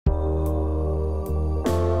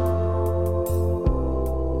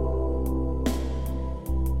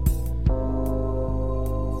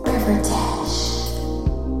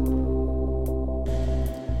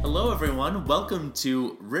everyone. Welcome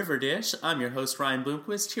to Riverdish. I'm your host, Ryan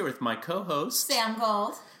Bloomquist, here with my co-host, Sam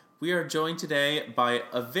Gold. We are joined today by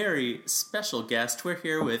a very special guest. We're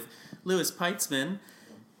here with Louis Peitzman,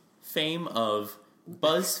 fame of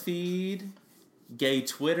BuzzFeed, gay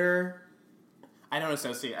Twitter. I don't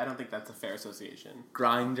think that's a fair association.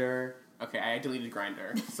 Grindr. Okay, I deleted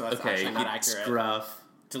Grindr, so that's Okay, actually not accurate. Scruff.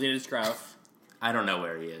 Deleted Scruff. I don't know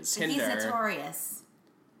where he is. Tinder. He's notorious.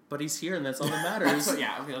 But he's here, and that's all that matters. So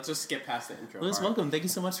yeah, okay, let's just skip past the intro Louis, part. welcome. Thank you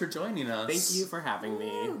so much for joining us. Thank you for having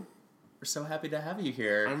me. We're so happy to have you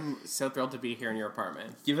here. I'm so thrilled to be here in your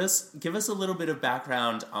apartment. Give us a little bit of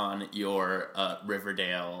background on your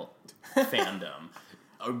Riverdale fandom.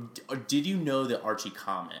 Or did you know the Archie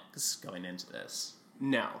comics going into this?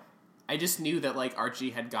 No. I just knew that, like, Archie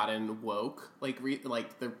had gotten woke. Like,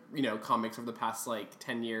 the, comics over the past,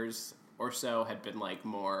 10 years or so had been,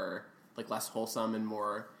 more, less wholesome and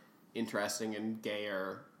more interesting and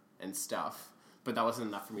gayer and stuff. But that wasn't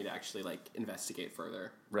enough for me to actually, investigate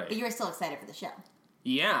further. Right. But you were still excited for the show.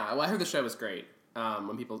 Yeah, well, I heard the show was great.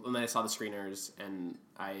 When I saw the screeners, and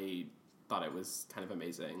I thought it was kind of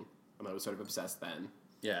amazing. And I was sort of obsessed then.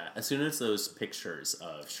 Yeah, as soon as those pictures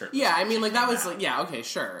of shirtless... Yeah, I mean, that was, yeah, okay,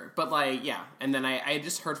 sure. But, yeah. And then I had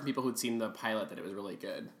just heard from people who'd seen the pilot that it was really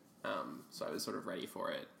good. So I was sort of ready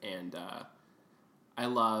for it. And I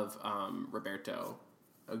love Roberto.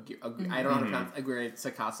 I don't know how to pronounce Aguirre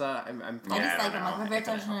Sacasa. I just like him. Like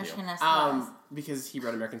Roberto Schneesky. Because he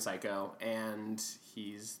wrote American Psycho, and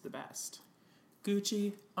he's the best.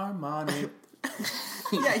 Gucci, Armani...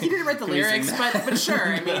 Yeah, he didn't write the lyrics, but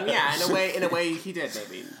sure. I mean, yeah, in a way he did,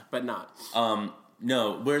 maybe, but not.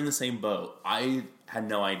 No, we're in the same boat. I had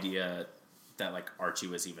no idea that Archie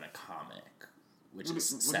was even a comic, which is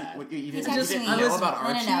sad. You didn't know about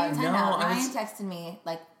Archie? No, Ryan texted me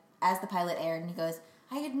as the pilot aired, and he goes,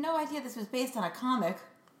 "I had no idea this was based on a comic."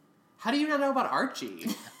 How do you not know about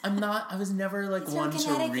Archie? I was never one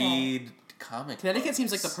to read comic. Connecticut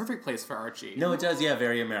seems like the perfect place for Archie. No, it does. Yeah,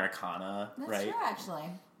 very Americana, That's right? True, actually.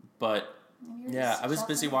 But yeah, I was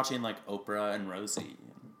busy watching Oprah and Rosie.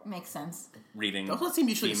 Makes sense. Reading. Those don't seem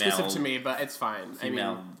mutually exclusive to me, but it's fine.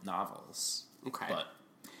 Female novels. Okay. But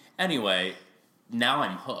anyway, now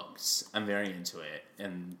I'm hooked. I'm very into it,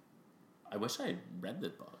 and I wish I had read the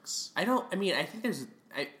books. I think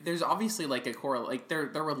there's obviously a core, they're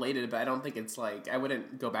related, but I don't think it's I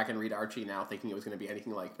wouldn't go back and read Archie now thinking it was going to be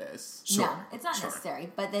anything like this. Sure. No, it's not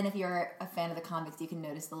necessary. But then if you're a fan of the comics, you can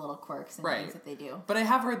notice the little quirks and things that they do. But I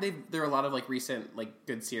have heard there are a lot of recent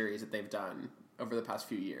good series that they've done over the past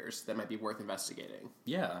few years that might be worth investigating.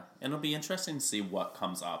 Yeah, and it'll be interesting to see what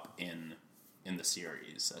comes up in the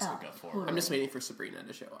series as we go forward. Totally. I'm just waiting for Sabrina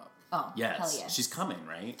to show up. Oh, yes. hell yes. She's coming,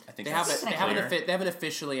 right? I think they haven't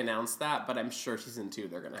officially announced that, but I'm sure season 2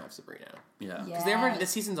 they're going to have Sabrina. Yeah. Because this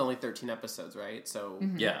season's only 13 episodes, right? So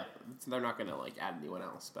yeah, so they're not going to add anyone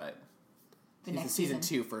else, but next season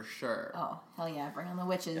 2 for sure. Oh, hell yeah. Bring on the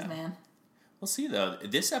witches, man. We'll see, though.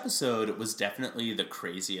 This episode was definitely the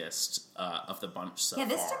craziest of the bunch so far. Yeah,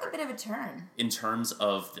 this took a bit of a turn. In terms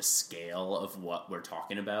of the scale of what we're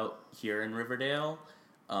talking about here in Riverdale,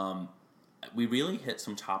 we really hit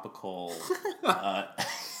some topical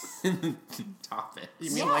topics.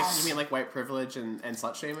 You mean white privilege and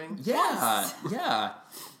slut shaming? Yeah, yeah.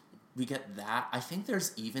 We get that. I think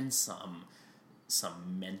there's even some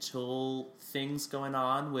mental things going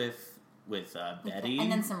on with Betty.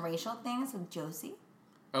 And then some racial things with Josie.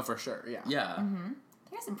 Oh, for sure, yeah. Yeah. Mm-hmm.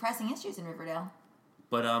 There's some pressing issues in Riverdale.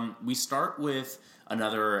 But we start with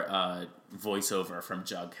another voiceover from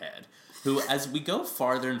Jughead, who, as we go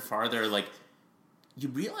farther and farther, you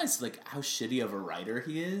realize, how shitty of a writer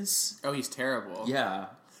he is. Oh, he's terrible. Yeah.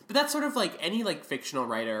 But that's sort of any, fictional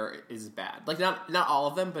writer is bad. Not all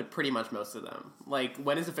of them, but pretty much most of them.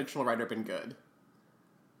 When has a fictional writer been good?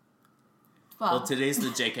 Well, today's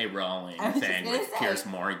the J.K. Rowling thing with Piers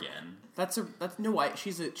Morgan.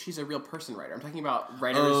 She's a real person writer. I'm talking about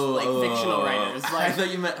writers, fictional writers. I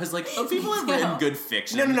thought you meant, I was people have written good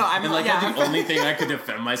fiction. No, the only thing I could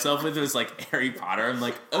defend myself with was, Harry Potter.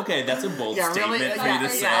 I'm okay, that's a bold statement for you to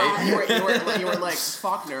say. You were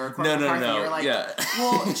Faulkner. No. You were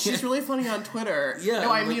well, she's really funny on Twitter. Yeah.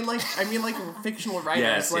 No, I mean fictional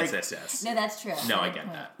writers. Yes. No, that's true. No, I get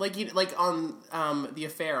that. On The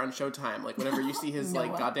Affair on Showtime, whenever you see his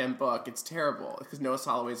goddamn book, it's terrible because Noah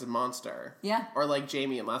Holloway's a monster. Yeah. Or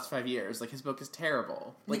Jamie in Last 5 Years, his book is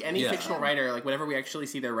terrible. Any fictional writer, whenever we actually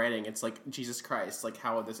see their writing, it's Jesus Christ,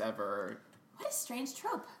 how would this ever... What a strange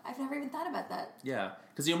trope. I've never even thought about that. Yeah,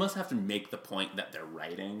 because you almost have to make the point that they're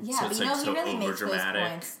writing. Yeah, so it's but he really so makes those overdramatic.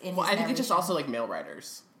 points in I think it's just also male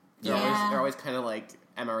writers. They're always kind of like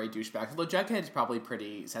MRA douchebags. Although Jughead's probably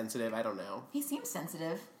pretty sensitive. I don't know. He seems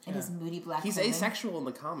sensitive in his moody black He's clothing. asexual in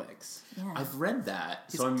the comics. Yeah. I've read that.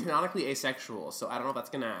 He's So I'm canonically asexual, so I don't know if that's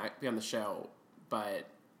going to be on the show, but...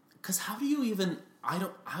 Because how do you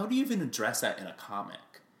even address that in a comic?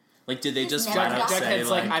 Like, did they He's just never flat out done say Jughead's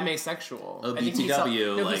like, I'm asexual. Oh, I think BTW,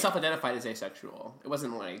 he like- self-identified as asexual. It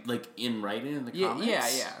wasn't like... in writing in the Yeah,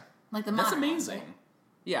 comics? yeah. Like the That's monorail, amazing. right?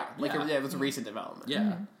 Yeah, like Yeah. it was a recent development.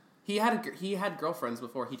 Yeah. He had girlfriends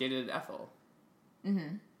before he dated Ethel.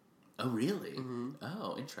 Oh, really? Mm-hmm.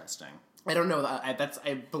 Oh, interesting. I don't know. I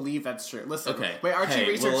believe that's true. Listen, Okay. wait, Archie Hey,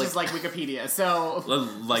 research well, is like Wikipedia, so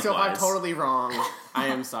Likewise. so if I'm totally wrong, I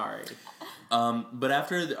am sorry. But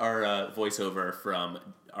after our voiceover from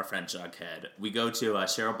our friend Jughead, we go to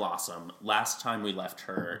Cheryl Blossom. Last time we left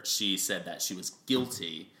her, she said that she was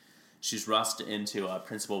guilty. She's rushed into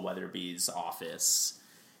Principal Weatherby's office,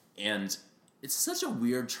 and it's such a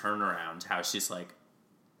weird turnaround how she's like,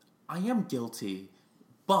 I am guilty,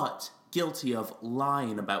 but guilty of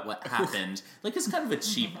lying about what happened. Like, it's kind of a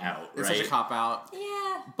cheap out, It's right? such a cop out.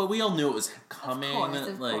 Yeah. But we all knew it was coming.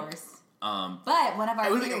 Of course. Um, But one of our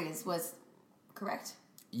would- theories was correct.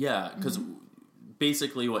 yeah, because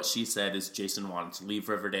basically what she said is Jason wanted to leave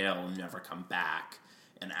Riverdale and never come back,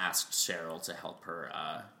 and asked Cheryl to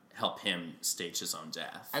help him stage his own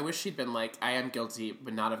death. I wish she'd been like, I am guilty,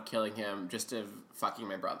 but not of killing him, just of fucking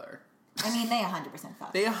my brother. I mean, they 100%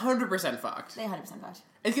 fucked. They 100% fucked. They 100% fucked.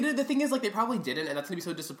 The thing is, like, they probably didn't, and that's gonna be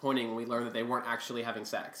so disappointing when we learn that they weren't actually having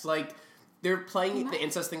sex. Like, they're playing the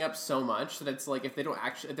incest thing up so much that it's like, if they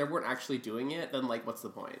weren't actually doing it, then like, what's the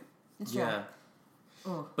point? It's true. Yeah.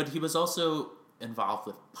 Ooh. But he was also involved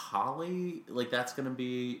with Polly. Like, that's going to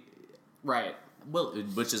be... Right. Well,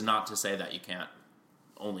 which is not to say that you can't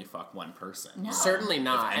only fuck one person. No. Certainly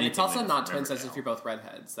not. If And it's anything, also we not don't twins as Riverdale. if you're both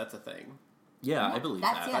redheads. That's a thing. Yeah, I believe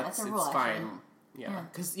That's- that. yeah, that's a rule, It's actually. fine. Yeah. Yeah.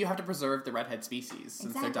 Because you have to preserve the redhead species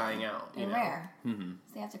since they're dying out. They're You know? rare. Mm-hmm.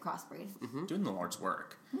 So they have to crossbreed. Doing the Lord's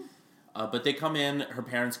work. But they come in, her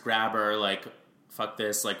parents grab her, like, fuck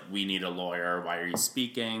this, like, we need a lawyer, why are you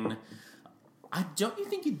speaking? Don't you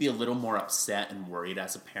think you'd be a little more upset and worried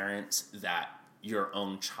as a parent that your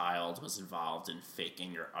own child was involved in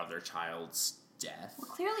faking your other child's death? Well,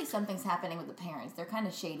 clearly something's happening with the parents. They're kind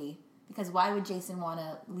of shady. Because why would Jason want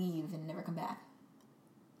to leave and never come back?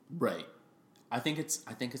 Right. I think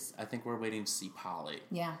we're waiting to see Polly.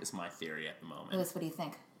 Yeah. Is my theory at the moment. Louis, what do you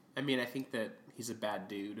think? I mean, I think that he's a bad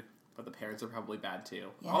dude, but the parents are probably bad too.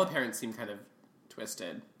 Yeah. All the parents seem kind of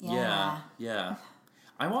twisted. Yeah.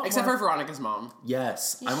 I want Except more, for Veronica's mom.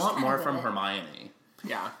 yes, I She's want kind more of from it. Hermione.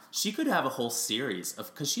 Yeah. She could have a whole series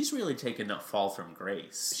of because she's really taken a fall from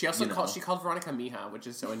grace. She also you know? called Veronica Mija, which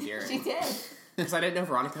is so endearing. She did. Because I didn't know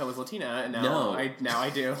Veronica was Latina, and now No. I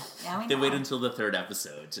do. Now we They know. wait until the third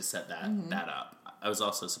episode to set that up. I was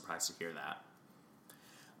also surprised to hear that.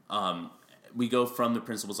 We go from the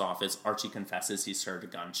principal's office. Archie confesses he's heard a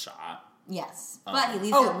gunshot. Yes. But he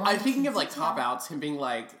leaves Oh, that one I'm thinking of like detail. cop outs, him being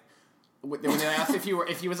like, when they asked if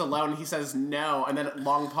he was alone, he says no, and then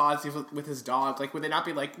long pause he's with his dog. Like, would they not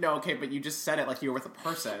be like, no, okay, but you just said it like you were with a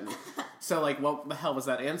person. So like, what the hell was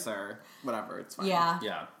that answer? Whatever, it's fine. Yeah.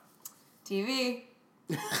 Yeah. TV.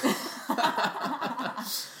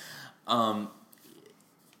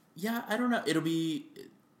 Yeah, I don't know.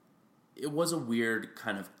 It was a weird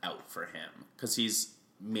kind of out for him because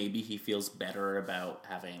maybe he feels better about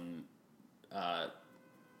having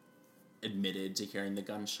admitted to hearing the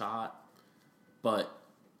gunshot, but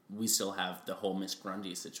we still have the whole Miss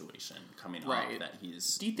Grundy situation coming Right. up that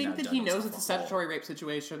he's. Do you think now that dug he knows himself it's a hole. statutory rape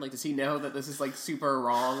situation? Like, does he know that this is like super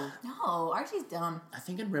wrong? No, Archie's dumb. I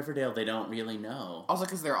think in Riverdale they don't really know. Also,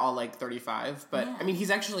 because they're all like 35, but Yeah. I mean,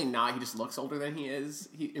 he's actually not. He just looks older than he is.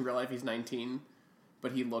 In real life, he's 19,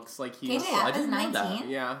 but he looks like he's. KJ I App is didn't know that. 19.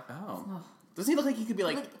 Yeah. Oh, Doesn't he look like he could be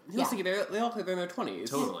like? Like, He looks yeah. like they all look like they're in their 20s.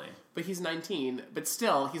 totally. But he's 19. But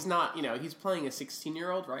still, he's not. You know, he's playing a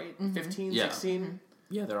 16-year-old, right? 15, Yeah. 16.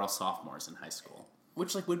 Yeah, they're all sophomores in high school.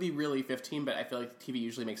 Which like would be really 15, but I feel like TV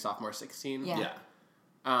usually makes sophomore 16. Yeah.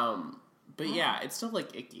 Yeah. But yeah, it's still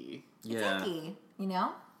like icky. Yeah. It's icky, you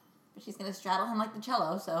know? But she's gonna straddle him like the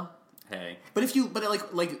cello, so. Hey. But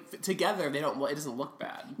like together, they don't. Well, it doesn't look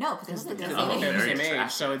bad. No, because they're the Because Oh, same they're age. the very same age,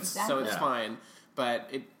 attractive. so it's Exactly. Yeah. fine. But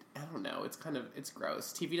it, I don't know. It's kind of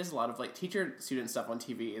gross. TV does a lot of like teacher student stuff on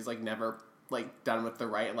TV is like never like done with the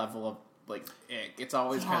right level of like ick. It's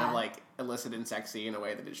always kind Yeah. of like illicit and sexy in a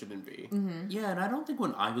way that it shouldn't be. Yeah, and I don't think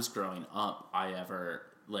when I was growing up, I ever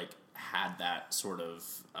like had that sort of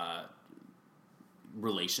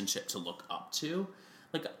relationship to look up to.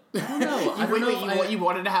 Like, I don't know. I don't know. You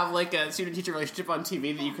wanted to have like a student-teacher relationship on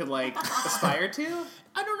TV that you could like aspire to?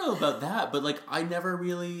 I don't know about that, but like I never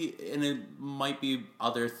really, and it might be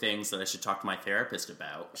other things that I should talk to my therapist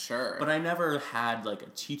about. Sure. But I never had like a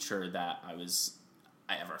teacher that I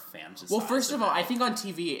ever fantasized. Well, first of all, about. I think on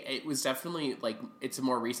TV it was definitely like it's a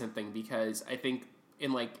more recent thing because I think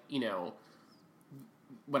in like, you know,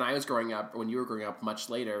 when I was growing up, or when you were growing up much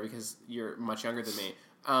later because you're much younger than me,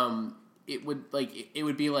 it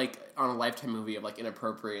would be like on a Lifetime movie of like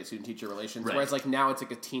inappropriate student-teacher relations, Right. whereas like now it's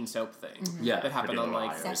like a teen soap thing. Yeah, that happened on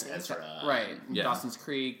like Pretty Little Liars, Ezra. right, Yeah. Dawson's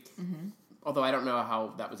Creek. Although I don't know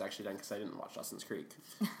how that was actually done because I didn't watch Dawson's Creek,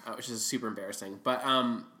 which is super embarrassing.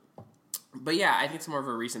 But yeah, I think it's more of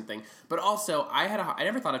a recent thing. But also, I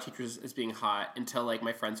never thought of teachers as being hot until like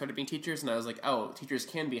my friends started being teachers, and I was like, oh, teachers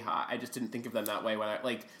can be hot. I just didn't think of them that way when I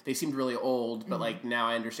like they seemed really old, but like now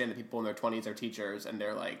I understand that people in their 20s are teachers and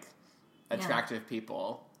they're like attractive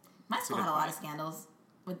people. My school had a lot of scandals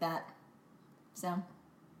with that. So,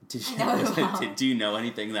 Did I know. do you know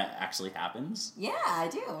anything that actually happens? yeah, I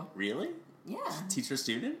do. Really? Yeah. Teacher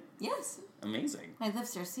student? Yes. Amazing. My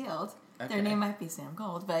lips are sealed. Okay. Their name might be Sam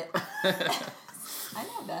Gold, but I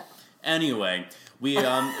know that. Anyway, we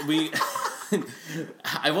I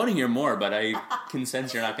want to hear more, but I can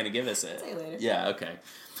sense you're not going to give us it. Say later. Yeah, okay.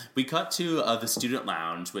 We cut to the student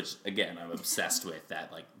lounge, which again I'm obsessed with.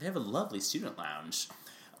 That like they have a lovely student lounge,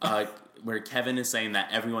 where Kevin is saying that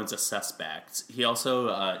everyone's a suspect. He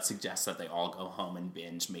also suggests that they all go home and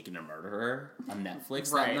binge Making a Murderer on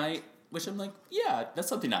Netflix Right. that night. Which I'm like, yeah, that's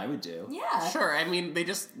something I would do. Yeah. Sure, I mean they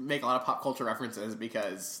just make a lot of pop culture references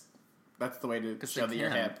because that's the way to show that you're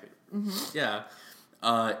can. hip. Yeah.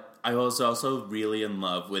 I was also really in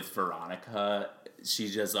love with Veronica.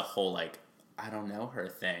 She does a whole, like, I don't know her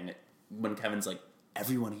thing. When Kevin's like,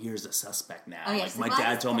 everyone here is a suspect now. Oh, yeah, like, she's my like, dad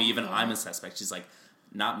 "Why told me is even that I'm here?" a suspect. She's like,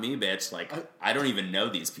 not me, bitch. Like, I don't even know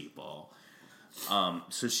these people.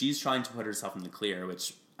 So she's trying to put herself in the clear,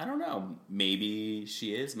 which, I don't know. Maybe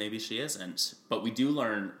she is, maybe she isn't. But we do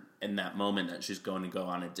learn in that moment that she's going to go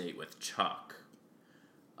on a date with Chuck,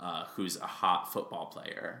 who's a hot football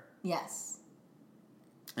player. Yes.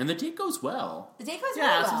 And the date goes well. The date goes Yeah,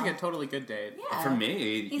 really it well. seems like a totally good date. Yeah. For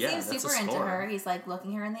me, He yeah, seems that's super a into score. her. He's like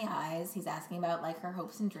looking her in the eyes. He's asking about like her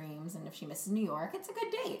hopes and dreams and if she misses New York. It's a good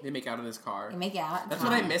date. They make out in his car. They make out. That's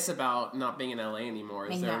what I miss about not being in LA anymore.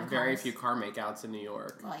 Is Making there out are in very cars. few car makeouts in New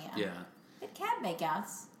York. Well, yeah. Yeah. Good cab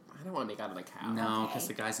makeouts. I don't want to make out in a cab. No, Okay. because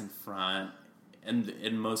the guy's in front. And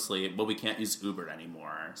mostly, well, we can't use Uber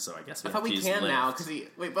anymore, so I guess we I have thought to we use can Lyft. now because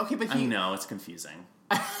but I he know, it's confusing.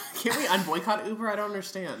 can't we unboycott Uber? I don't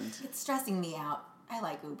understand. It's stressing me out. I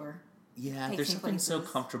like Uber. Yeah, Takes there's me something so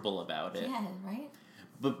places. comfortable about it. Yeah, right?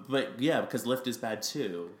 But yeah, because Lyft is bad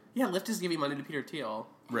too. Yeah, Lyft is giving money to Peter Thiel.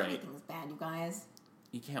 Right. Everything's bad, you guys.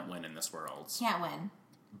 You can't win in this world. Can't win.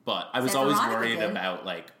 But I was Said always Veronica worried did. about,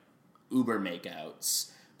 like, Uber makeouts.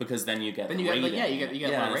 Because then you get Then the you get, like, rating. yeah, you get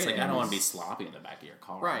yeah, more it's like, I don't ratings. want to be sloppy in the back of your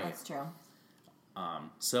car. Right. That's true.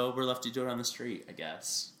 So we're left to do it on the street, I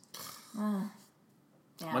guess. Yeah.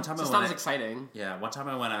 One time It's I not went as exciting. Yeah, one time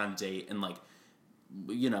I went on a date and, like,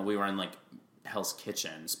 you know, we were in, like, Hell's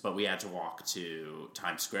Kitchens, but we had to walk to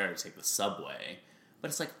Times Square to take the subway. But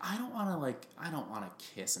it's like, I don't want to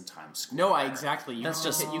kiss in Times Square. No, exactly. That's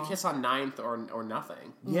just- you kiss on 9th or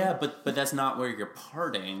nothing. Yeah, but that's not where you're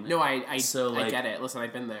parting. No, I So, I like- get it. Listen,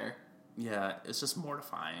 I've been there. Yeah, it's just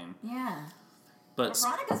mortifying. Yeah. But, But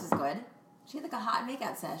Veronica's was good. She had like a hot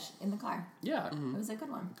makeout sesh in the car. yeah, It was a good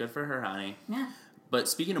one. good for her, honey. Yeah. But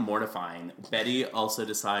speaking of mortifying, Betty also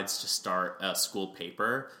decides to start a school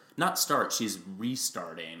paper. Not start, she's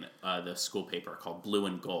restarting the school paper called Blue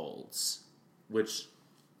and Golds, which,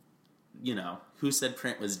 you know, who said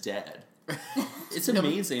print was dead? It's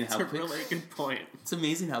amazing It's how a quick, really good point. it's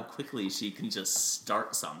amazing how quickly she can just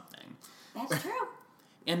start something. That's true.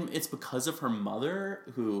 And it's because of her mother,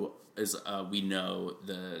 who is, we know,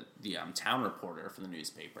 the town reporter for the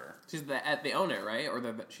newspaper. She's the owner, right? Or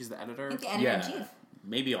she's the editor. I think the editor-in-chief.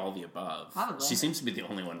 Maybe all the above. Probably. She seems to be the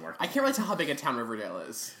only one working. I can't really tell how big a town Riverdale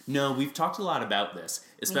is. No, we've talked a lot about this,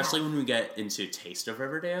 especially have. when we get into Taste of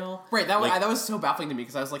Riverdale. Right, that Like, was so baffling to me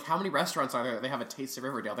because I was like, how many restaurants are there that they have a Taste of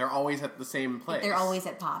Riverdale? They're always at the same place. They're always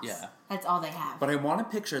at Pops. Yeah. That's all they have. But I want to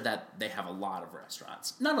picture that they have a lot of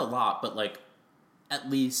restaurants. Not a lot, but like at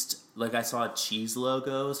least like I saw a cheese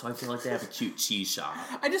logo, so I feel like they have a cute cheese shop.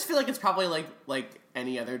 I just feel like it's probably like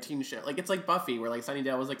any other teen show. Like it's like Buffy, where like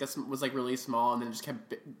Sunnydale was like really small, and then it just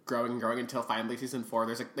kept growing and growing until finally season 4.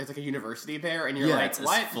 There's like a university there, and you're Yeah, like, it's a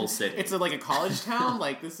what? full city. It's like a college town.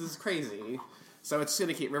 Like this is crazy. So it's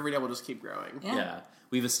gonna keep Riverdale will just keep growing. Yeah. Yeah.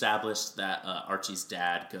 we've established that Archie's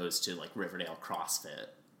dad goes to like Riverdale CrossFit.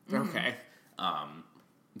 Okay.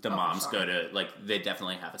 The moms go to they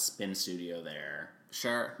definitely have a spin studio there.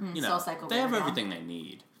 Sure. You know, SoulCycle they have Riverdale. everything they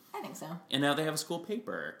need. I think so. And now they have a school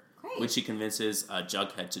paper, Great. which he convinces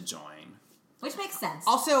Jughead to join. Which makes sense.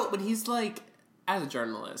 Also, when he's like, as a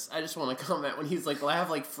journalist, I just want to comment when he's like, well, I have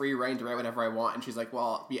like free reign to write whatever I want, and she's like, well,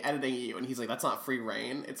 I'll be editing you, and he's like, that's not free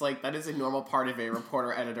reign. It's like, that is a normal part of a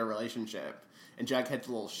reporter-editor relationship, and Jughead's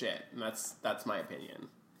a little shit, and that's my opinion.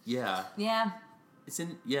 Yeah. Yeah. It's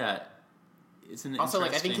an Also,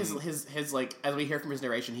 like, I think interesting- his like, as we hear from his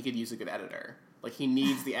narration, he could use a good editor. Like, he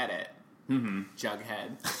needs the edit.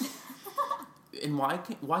 Jughead. And why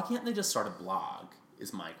can't they just start a blog?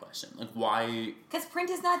 Is my question. Like, why? Because print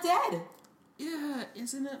is not dead. Yeah,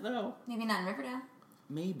 isn't it though? Maybe not in Riverdale.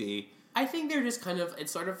 Maybe. I think they're just kind of,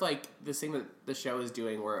 it's sort of like this thing that the show is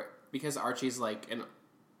doing where, because Archie's like an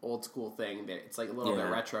old school thing, that it's like a little bit Yeah.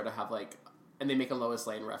 retro to have like, and they make a Lois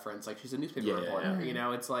Lane reference, like she's a newspaper Yeah. reporter, you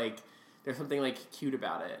know, it's like, there's something like cute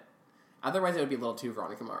about it. Otherwise it would be a little too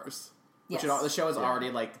Veronica Mars. Yes. The show is already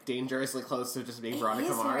like dangerously close to just being Veronica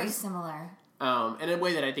It is very Mars. similar. In a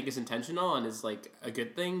way that I think is intentional and is like a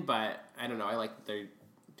good thing, but I don't know, I like that they're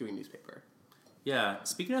doing newspaper. Yeah.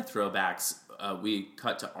 Speaking of throwbacks, we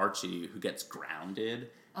cut to Archie who gets grounded.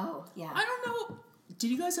 Oh, yeah. I don't know. Did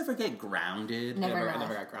you guys ever get grounded? Never. I Really.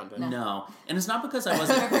 never got grounded. No. And it's not because I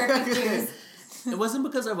wasn't. Confused. It wasn't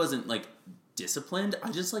because I wasn't like disciplined.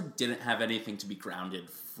 I just like didn't have anything to be grounded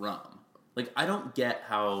from. Like, I don't get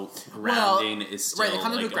how grounding is still Right, the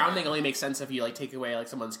concept like, of grounding only makes sense if you like take away like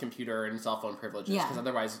someone's computer and cell phone privileges, Yeah. because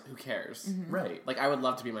otherwise, who cares? right. Like, I would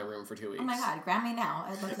love to be in my room for 2 weeks. Oh my god, grab me now.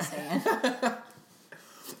 I'd love to stay in.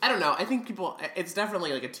 I don't know. I think people. It's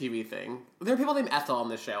definitely like a TV thing. There are people named Ethel on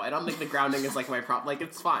this show. I don't think the grounding is like my problem. Like,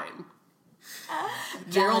 it's fine.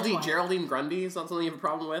 Valid point. Geraldine Grundy is not something you have a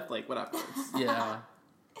problem with. Like, whatever. Yeah.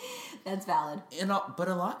 That's valid. But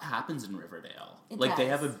a lot happens in Riverdale. It Like, they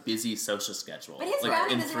does. have a busy social schedule. But his like,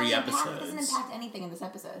 grounding in doesn't 3 really episodes. doesn't impact anything in this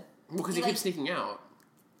episode. Because he Like- keeps sneaking out.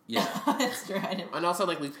 Yeah. That's true. I didn't. And also,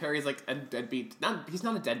 like, Luke Perry's like a deadbeat. He's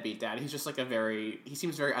not a deadbeat dad. He's just like he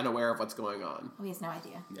seems very unaware of what's going on. Oh, he has no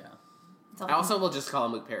idea. Yeah. It's all I also will just call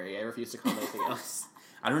him Luke Perry. I refuse to call him anything else.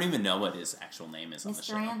 I don't even know what his actual name is on the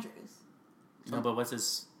show. Mr. Andrews. No, but what's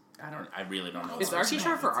his... I really don't know. Is what Archie his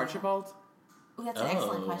short for It's a- Archibald? Oh, that's an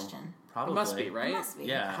excellent Oh. question. Probably. It must be, right? It must be.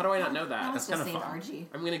 Yeah. How do I not know I that? was That's just kinda saying fun. Archie.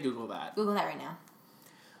 I'm gonna Google that. Google that right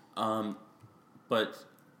now. But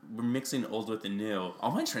we're mixing old with the new.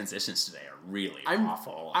 All my transitions today are really I'm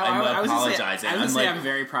awful. I I'm was gonna say- apologizing. I was gonna say like, I'm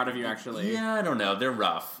very proud of you, actually. yeah, I don't know. They're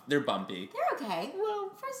rough. They're bumpy. You're okay. Well,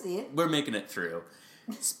 Proceed. we're making it through.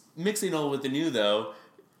 Mixing old with the new, though,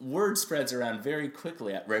 word spreads around very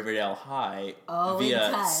quickly at Riverdale High Oh, it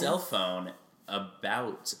via does. cell phone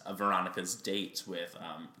about Veronica's date with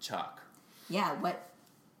Chuck. Yeah, what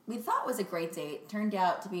we thought was a great date turned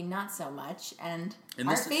out to be not so much. And And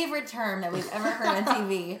our this- favorite term that we've ever heard on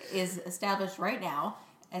TV is established right now,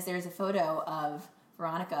 as there's a photo of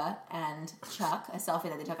Veronica and Chuck, a selfie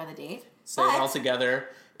that they took on the date. Say it all together.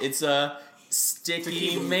 It's a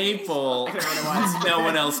sticky maple. I don't know what it was. No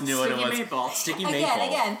one else knew what it Sticky was. maple. Sticky maple.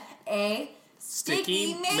 Again, a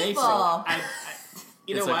sticky maple. maple.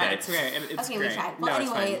 You know It's what? okay. It's okay. It's Okay, great. we tried. No, Well,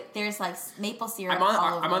 it's anyway, fine. there's like maple syrup I'm on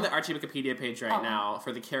all over. I'm on the Archie Wikipedia page right Oh. now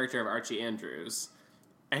for the character of Archie Andrews,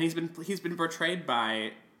 and he's been portrayed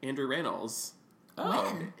by Andrew Reynolds Oh,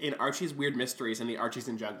 When? in Archie's Weird Mysteries and the Archies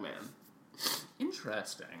and Jugman.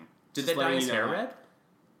 interesting. Did Just they dye letting his you know hair that. red?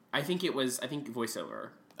 I think voiceover.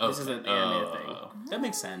 Okay. This is an animated thing. That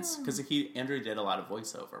makes sense because Andrew did a lot of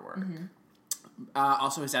voiceover work. Mm-hmm.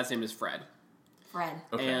 Also, his dad's name is Fred, Fred.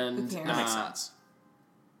 Okay, and Who cares? that makes sense.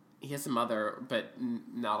 he has a mother, but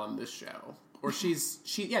not on this show. Or she's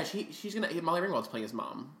gonna Molly Ringwald's playing his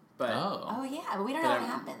mom, but Oh yeah, but we don't know but what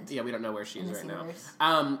I'm- happened. Yeah, we don't know where she In is this right now.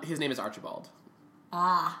 universe. His name is Archibald.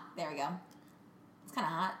 Ah, there we go. It's kind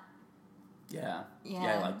of hot. Yeah.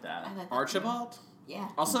 Yeah, I like that. I like that. Archibald. Yeah.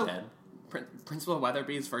 Also, Dead. Principal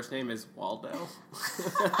Weatherby's first name is Waldo.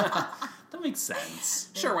 That makes sense.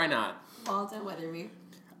 Sure, why not? Waldo Weatherby.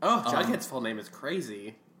 Oh, Jughead's full name is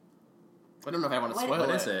crazy. I don't know if I want to What- spoil What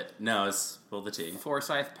it. is it? No, it's Pull the T.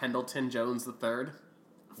 Forsyth Pendleton Jones III.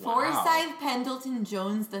 Forsyth Pendleton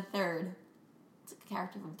Jones III. It's a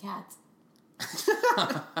character from Cats.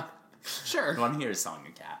 Sure. I want to hear a song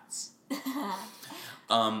of cats.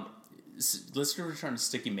 Let's return to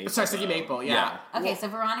Sticky Maple. Sorry, Sticky though. Maple, yeah. Okay, so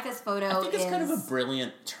Veronica's photo I think it's is kind of a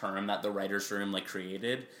brilliant term that the writers' room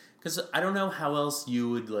created because I don't know how else you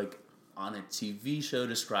would on a TV show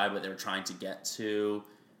describe what they were trying to get to.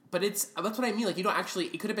 But that's what I mean. Like, you don't actually.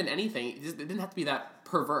 It could have been anything. It didn't have to be that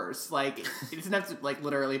perverse. Like, it doesn't have to, like,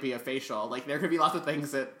 literally be a facial. Like, there could be lots of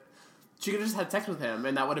things that she could have just had sex with him,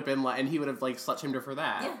 and that would have been, like, and he would have, like, slut-shamed her for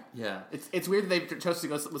that. Yeah. It's weird that they chose to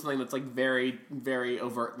go with something that's, like, very, very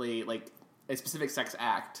overtly, like, a specific sex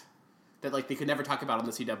act that, like, they could never talk about on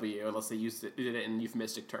the CW unless they did it in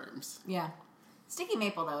euphemistic terms. Yeah. Sticky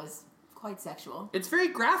Maple, though, is quite sexual. It's very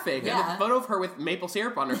graphic. Yeah. And the photo of her with maple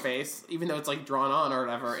syrup on her face, even though it's, like, drawn on or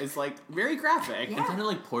whatever, is, like, very graphic. Yeah. And kind of,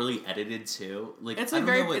 like, poorly edited, too. Like, It's I like don't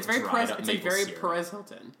very, know what it's very dried Perez, up it's like maple very syrup. Perez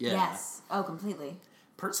Hilton. Yeah. Yes. Oh, completely.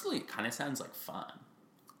 Personally, it kind of sounds like fun.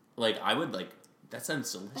 Like, I would, like, that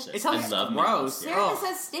sounds delicious. It sounds I love maple gross. syrup. Syrup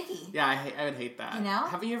Oh. is so sticky. Yeah, I would hate that. You know?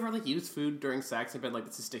 Haven't you ever, like, used food during sex and been like,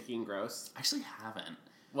 this is sticky and gross? I actually haven't.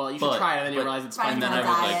 Well, you should try it and then you but- realize it's Try fine. And then I on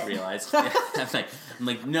would, diet. like, realize. Yeah, I'm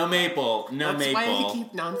like, no maple, no That's maple. why you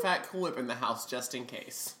keep non-fat Cool Whip in the house, just in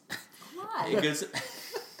case. Why? It goes...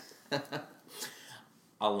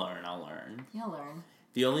 I'll learn. You'll learn.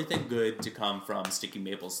 The only thing good to come from Sticky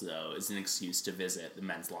Maples, though, is an excuse to visit the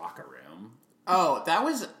men's locker room. Oh, that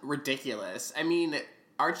was ridiculous. I mean,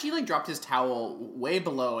 Archie, like, dropped his towel way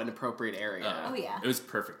below an appropriate area. Oh, yeah. It was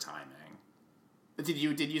perfect timing. Did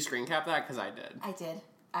you screen cap that? Because I did. I did.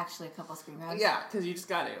 Actually, a couple screen grabs. Yeah, because you just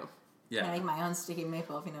got to. Yeah. I make my own Sticky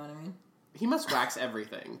Maple, if you know what I mean. He must wax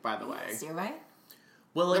everything, by the way. Yes, you're right.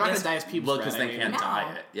 Well, They're I not guess, gonna dye his pubes well, red, because I they mean. can't No,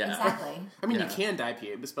 dye it. Yeah. Exactly. I mean, Yeah. you can dye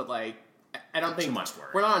pubes, but, like, I don't think... Too much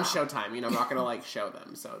work. We're not on Showtime, you know, I'm not going to, like, show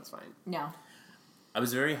them, so it's fine. No. I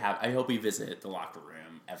was very happy. I hope we visit the locker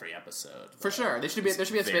room every episode. For sure. There should be a Very-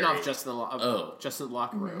 spin-off just in the, Oh. just in the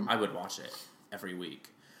locker room. I would watch it every week.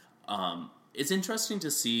 It's interesting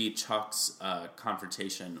to see Chuck's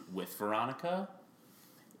confrontation with Veronica.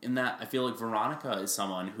 In that, I feel like Veronica is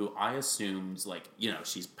someone who I assumed, like, you know,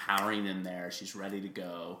 she's powering in there, she's ready to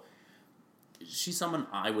go. She's someone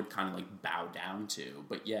I would kind of, like, bow down to.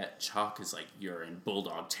 But yet, Chuck is like, you're in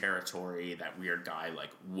bulldog territory. That weird guy, like,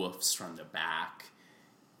 woofs from the back.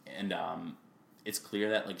 And it's clear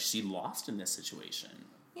that, like, she lost in this situation.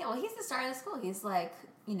 Yeah, well, he's the star of the school. He's like,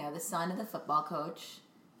 you know, the son of the football coach.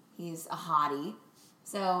 He's a hottie.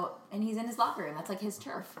 So, and he's in his locker room. That's like his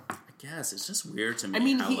turf. I guess it's just weird to me. I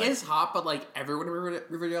mean, how, he like, is hot, but, like, everyone in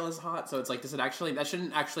Riverdale is hot, so it's like, that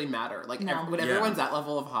shouldn't actually matter. Like, No. when Yeah. everyone's that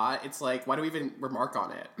level of hot, it's like, why do we even remark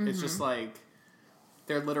on it? It's just like,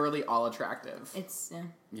 they're literally all attractive. It's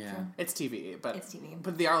Yeah. true. It's TV, but It's TV.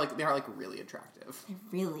 But they are like really attractive, They're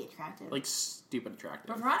really attractive. like stupid attractive.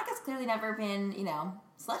 But Veronica's clearly never been, you know,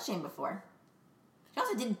 slut shamed before. She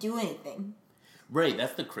also didn't do anything. Right,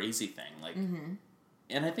 that's the crazy thing. Like,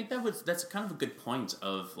 and I think that's kind of a good point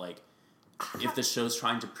of, like, if the show's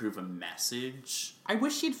trying to prove a message. I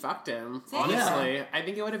wish she'd fucked him. Same. Honestly, Yeah. I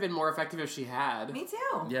think it would have been more effective if she had. Me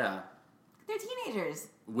too. Yeah. They're teenagers.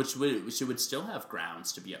 Which she would still have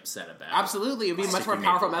grounds to be upset about. Absolutely, it would be a much more Sticky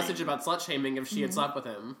powerful maple message thing. about slut shaming if she had slept with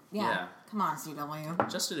him. Yeah. Yeah. Come on, CW.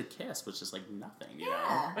 Just did a kiss, which is like nothing, you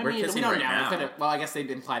Yeah. know? I We're mean, kissing we don't right know. now. Well, I guess they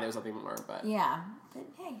implied there was something more, but Yeah. But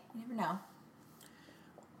hey, you never know.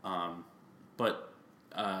 But,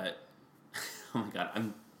 oh my god,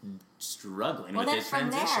 I'm struggling Well, with then this from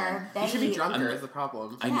transition. there, you should be Betty. drunker. I'm- Is the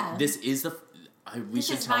problem? Yeah. This is we This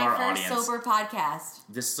should is tell my our first audience. sober podcast.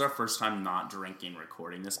 This is our first time not drinking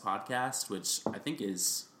recording this podcast, which I think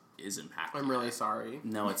is impactful. I'm really sorry.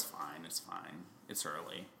 No, it's fine. It's fine. It's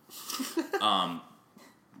early.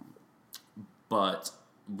 But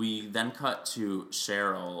we then cut to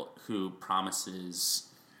Cheryl, who promises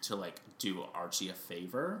to, like, do Archie a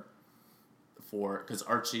favor because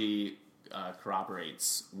Archie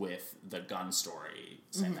corroborates with the gun story,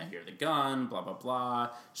 saying that here the gun, blah blah blah.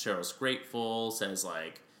 Cheryl's grateful, says,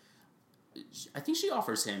 like, I think she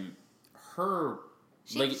offers him her.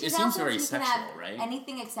 She it seems tells him very she can sexual, have right?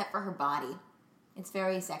 anything except for her body. It's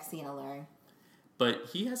very sexy and alluring. But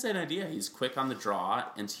he has an idea. He's quick on the draw,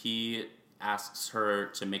 and he asks her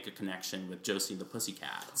to make a connection with Josie and the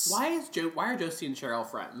Pussycats. Why are Josie and Cheryl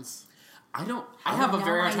friends? I don't. I have a no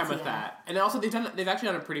very hard time idea. with that. And also, they've actually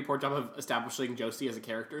done a pretty poor job of establishing Josie as a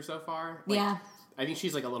character so far. Like, Yeah. I think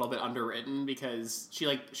she's, like, a little bit underwritten because she,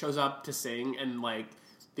 like, shows up to sing and, like,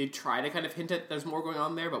 they try to kind of hint at there's more going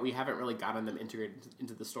on there, but we haven't really gotten them integrated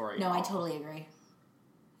into the story. No, at I all. totally agree.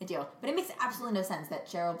 I do. But it makes absolutely no sense that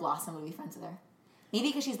Cheryl Blossom would be friends with her. Maybe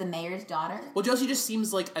because she's the mayor's daughter. Well, Josie just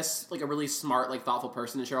seems like a really smart, like, thoughtful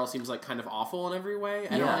person, and Cheryl seems like kind of awful in every way.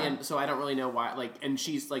 Yeah. So I don't really know why. Like, and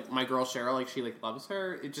she's like my girl Cheryl, like she like loves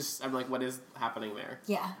her. It just I'm like, what is happening there?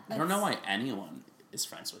 Yeah. I don't know why anyone is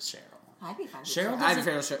friends with Cheryl. I'd be friends Cheryl with I'd Cheryl. be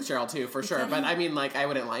friends with Cheryl too, for sure. But I mean, like, I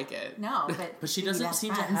wouldn't like it. No, but But she we'd be doesn't best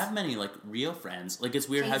seem friends. to have many, like, real friends. Like, it's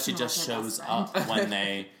weird how she Jason just was her shows best up when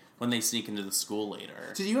they when they sneak into the school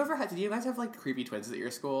later. Did you guys have like creepy twins at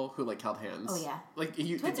your school who like held hands? Oh yeah. Like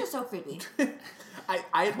Twins are so creepy.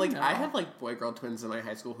 I had like boy girl twins in my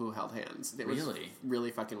high school who held hands. It was Really?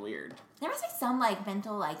 really fucking weird. There must be some like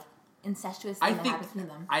mental like incestuous thing that happens between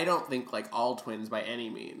them. I don't think like all twins by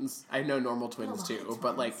any means. I know normal twins lot too, of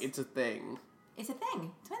but like twins. it's a thing. It's a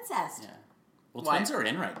thing. Twincest. Yeah. Well, Why- twins are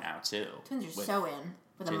in right now too. Twins are with so in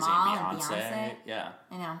with Jay-Z Amal and Beyonce. Yeah.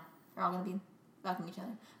 I know. They're all gonna be fucking each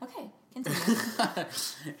other. Okay, continue.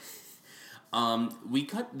 We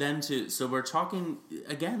cut then to, so we're talking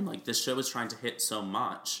again, like this show is trying to hit so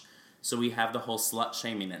much. So we have the whole slut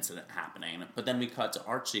shaming incident happening, but then we cut to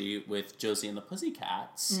Archie with Josie and the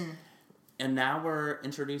Pussycats, and now we're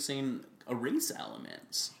introducing a race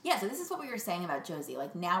element. Yeah, so this is what we were saying about Josie.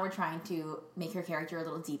 Like, now we're trying to make her character a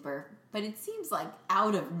little deeper, but it seems like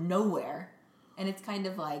out of nowhere. And it's kind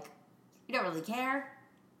of like, you don't really care.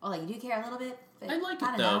 Well, like, you do care a little bit, but I like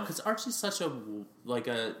not it though, enough. because Archie's such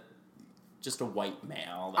just a white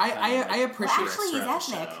male. I appreciate. Well, actually, he's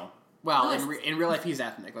ethnic. Well, Louis- in real life he's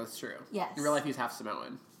ethnic. That's true. Yes. In real life he's half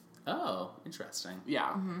Samoan. Oh, interesting.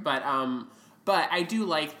 Yeah, but I do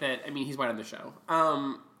like that. I mean, he's white on the show.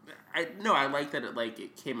 I like that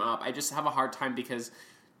it came up. I just have a hard time because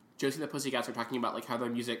Josie and the Pussycats are talking about like how their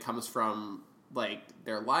music comes from like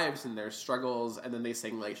their lives and their struggles, and then they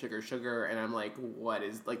sing like "Sugar Sugar," and I'm like, what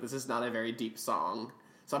is like this is not a very deep song.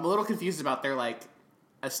 So I'm a little confused about their like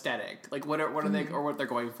aesthetic, like what are they or what they're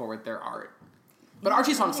going for with their art. But Yeah,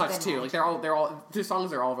 Archie's song it's a sucks good too. match. Like they're all their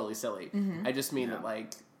songs are all really silly. I just mean Yeah. that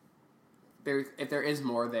like if there is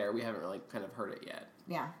more there, we haven't really kind of heard it yet.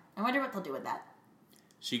 Yeah. I wonder what they'll do with that.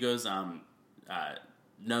 She goes, no,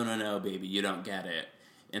 baby, you don't get it.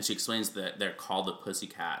 And she explains that they're called the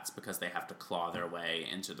Pussycats because they have to claw their way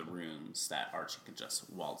into the rooms that Archie can just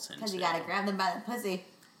waltz into. Because you gotta grab them by the pussy.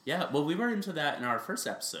 Yeah, well, we were into that in our first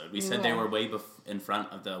episode. We said they were. were way in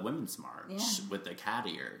front of the women's march Yeah. with the cat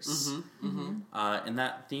ears. And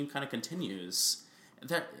that theme kind of continues.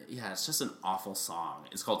 It's just an awful song.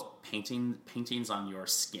 It's called Paintings on Your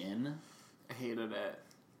Skin. I hated it.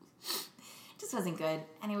 It just wasn't good.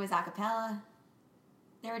 And it was a cappella.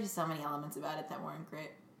 There were just so many elements about it that weren't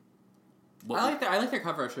great. I like their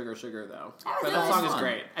cover of Sugar Sugar though. That was But really that song is fun.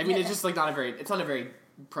 great. I mean, Yeah. it's just like it's not a very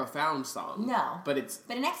profound song. No. But it's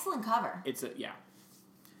But an excellent cover. yeah.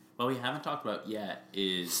 What we haven't talked about yet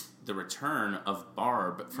is the return of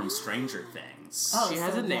Barb from Stranger Things. Oh, She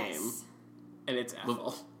has a yes. name. And it's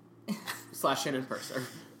Ethel. / Shannon Purser.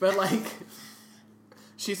 But like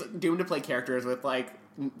she's doomed to play characters with like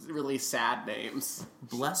really sad names.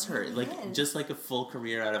 Bless her. Like, is. just like a full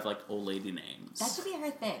career out of like old lady names. That should be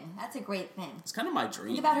her thing. That's a great thing. It's kind of my dream.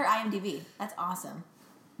 Think about her IMDb. That's awesome.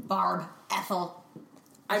 Barb, Ethel.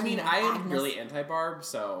 I mean, I am Agnes. really anti-Barb,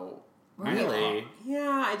 so Really?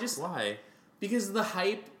 yeah, I just Why? because the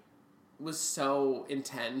hype was so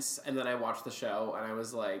intense, and then I watched the show, and I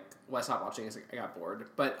was like, well, I stopped watching. I got bored.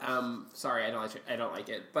 But sorry, I don't like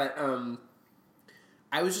it. But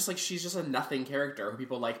I was just like, she's just a nothing character who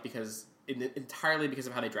people like entirely because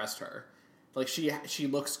of how they dressed her. Like she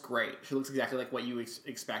looks great. She looks exactly like what you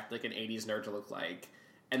expect like an '80s nerd to look like,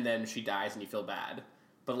 and then she dies and you feel bad.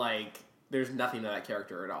 But like, there's nothing to that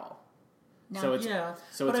character at all. No. So it's Yeah,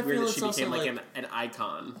 so but it's I weird feel that she it's became also, like an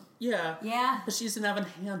icon. Yeah. Yeah. But she's an Evan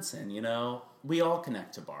Hansen, you know? We all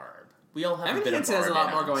connect to Barb. We all have Evan a bit Hansen of has Barb a lot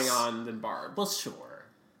in more us. going on than Barb. Well, sure.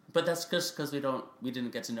 But that's just because we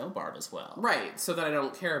didn't get to know Barb as well. Right, so then I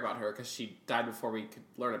don't care about her because she died before we could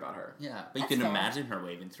learn about her. Yeah, but you That's can fair. imagine her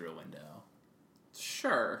waving through a window.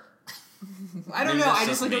 Sure. I don't Maybe know. that's I just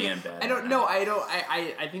just like me in bed. I don't know. I don't.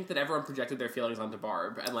 I think that everyone projected their feelings onto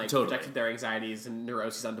Barb and like Totally. projected their anxieties and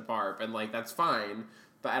neuroses onto Barb, and like that's fine.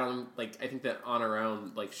 But I don't like. I think that on her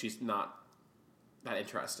own, like she's not that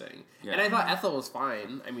interesting. Yeah. And I thought Ethel was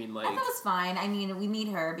fine. I mean, like Ethel was fine. I mean, we meet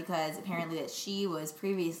her because apparently that she was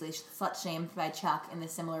previously slut-shamed by Chuck in a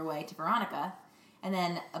similar way to Veronica. And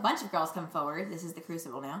then a bunch of girls come forward. This is the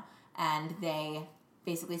Crucible now. And they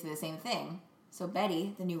basically say the same thing. So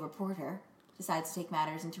Betty, the new reporter, decides to take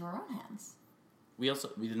matters into her own hands. We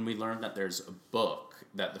learned that there's a book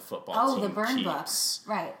that the football Oh, team the burn book. keeps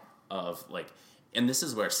Right. of like, and this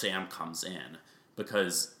is where Sam comes in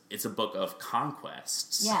because it's a book of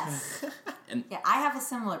conquests. Yes. And Yeah, I have a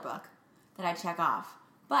similar book that I check off.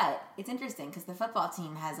 But it's interesting because the football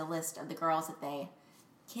team has a list of the girls that they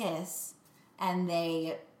kiss, and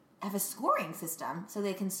they have a scoring system. So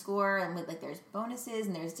they can score, and with, like, there's bonuses,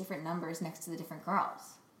 and there's different numbers next to the different girls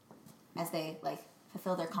as they, like,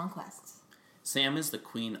 fulfill their conquests. Sam is the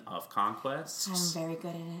queen of conquests. I'm very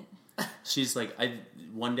good at it. She's like,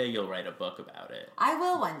 one day you'll write a book about it. I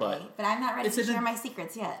will one day, But but I'm not ready it's to in share a- my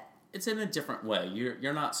secrets yet. it's in a different way.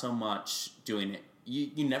 You're not so much doing it.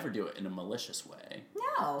 You never do it in a malicious way.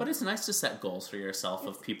 No. But it's nice to set goals for yourself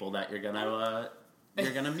of people that you're gonna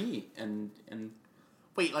meet and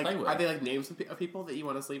Wait, like, play with. are they like names of people that you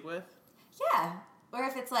want to sleep with? Yeah. Or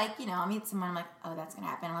if it's like, I'll meet someone, I'm like, oh, that's going to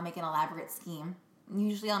happen. I'll make an elaborate scheme. And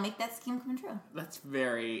usually I'll make that scheme come true. That's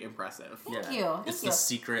very impressive. Thank yeah. you. Thank It's you. the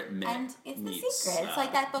secret myth. And it's the meets, secret. It's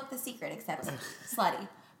like that book, The Secret, except slutty.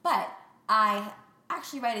 But I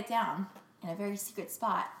actually write it down in a very secret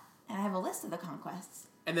spot, and I have a list of the conquests.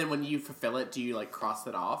 And then when you fulfill it, do you like cross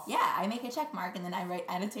it off? Yeah, I make a check mark, and then I write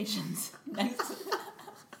annotations. Nice.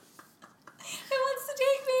 Who wants to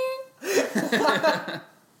take me?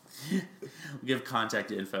 We'll give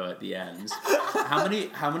contact info at the end.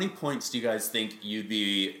 How many points do you guys think you'd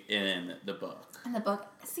be in the book? In the book,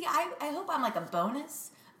 see, I hope I'm like a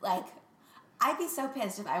bonus. Like, I'd be so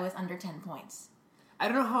pissed if I was under 10 points. I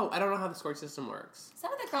don't know how the scoring system works.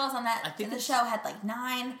 Some of the girls on that in the show had like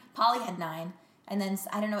 9. Polly had 9. And then,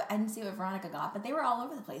 I don't know, I didn't see what Veronica got, but they were all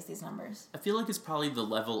over the place, these numbers. I feel like it's probably the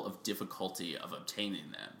level of difficulty of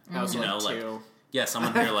obtaining them. I was like 2. Yeah,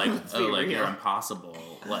 someone here like, Let's oh, be like real. you're impossible.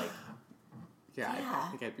 Like, Yeah, Yeah. I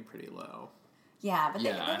think I'd be pretty low. Yeah, but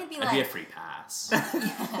yeah, they could be I'd like... be a free pass.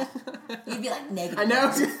 You'd be like negative. I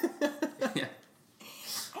know. Yeah.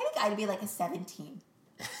 I think I'd be like a 17.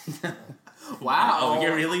 Wow. Oh,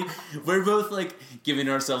 you're really... We're both, like, giving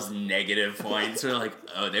ourselves negative points. We're like,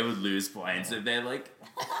 oh, they would lose points if they, like...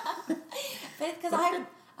 But because I'm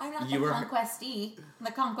not the You were- conquestee,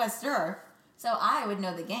 the conquestor. So I would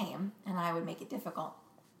know the game, and I would make it difficult.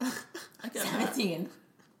 I get that. 17.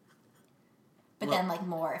 But Well- then, like,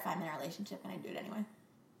 more if I'm in a relationship, and I do it anyway.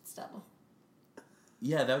 It's double.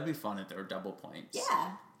 Yeah, that would be fun if there were double points.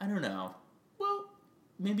 Yeah. I don't know. Well,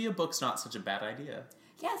 maybe a book's not such a bad idea.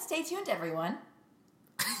 Yeah, stay tuned, everyone.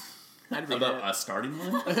 I'd How read about it. a starting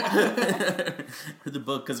one? For the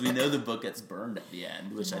book, because we know the book gets burned at the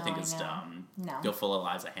end, which I No, think I is know. dumb. No. Go full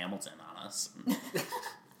Eliza Hamilton on us.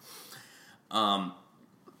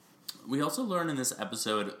 We also learn in this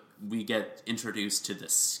episode we get introduced to the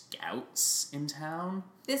scouts in town.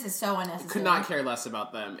 This is so unnecessary. Could not care less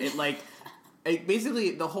about them. It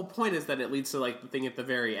basically, the whole point is that it leads to like the thing at the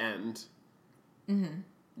very end,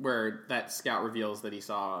 where that scout reveals that he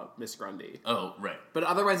saw Miss Grundy. Oh, right. But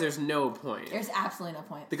otherwise, there's no point. There's absolutely no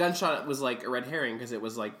point. The gunshot was like a red herring because it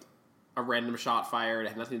was like a random shot fired. It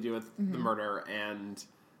had nothing to do with the murder and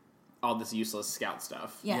all this useless scout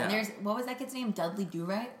stuff. Yeah, Yeah. and there's, what was that kid's name? Dudley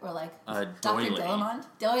Do-Right? Or like, Dr. Doily. Dillamond?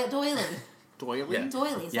 Doily. Doily? Yeah.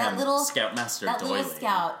 Doily. It's Yeah, that little... Scoutmaster That Doily. little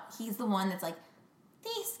scout, he's the one that's like, the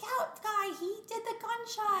scout guy, he did the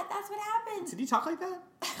gunshot. That's what happened. Did he talk like that?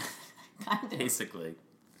 Kind of. Basically.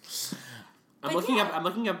 I'm But looking yeah. up. I'm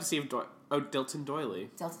looking up to see if Dilton Doily.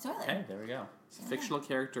 Delta Toilet. Hey, there we go. It's a fictional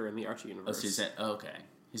character in the Archie Oh, universe. so he's in, okay.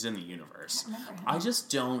 He's in the universe. I remember him. I just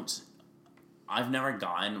don't... I've never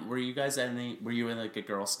gotten... Were you guys Were you in like a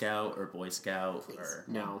Girl Scout or Boy Scout? Please. Or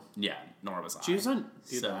No, Yeah, nor was I. Jews don't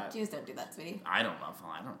do So- that. Jews don't do that, sweetie. I don't know.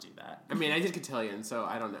 I don't do that. I mean, I did cotillion, so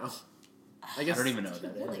I don't know. I I guess don't even know what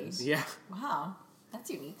that Really? is. Yeah, Wow. That's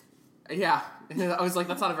unique. yeah. I was like,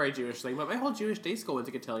 that's not a very Jewish thing, but my whole Jewish day school went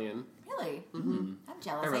to cotillion. Really? Mm-hmm. I'm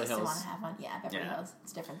jealous. Beverly I used to Hills. want to have one. Yeah, Beverly Yeah. Hills.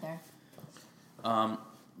 It's different there.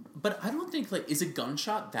 But I don't think, like, is a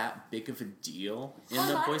gunshot that big of a deal in Well,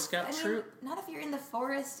 the not Boy if- Scout I mean, troop? Not if you're in the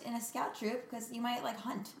forest in a scout troop, because you might, like,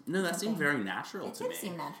 hunt. No, that seemed something. very natural It to did me.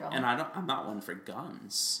 seem natural. And I'm not one for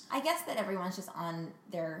guns. I guess that everyone's just on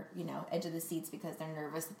their, edge of the seats because they're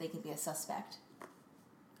nervous that they could be a suspect.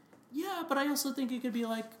 Yeah, but I also think it could be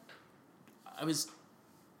like, I was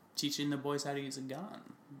teaching the boys how to use a gun,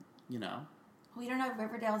 you know? We don't know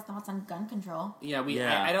Riverdale's thoughts on gun control. Yeah,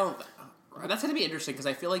 Yeah. I don't. That's gonna be interesting because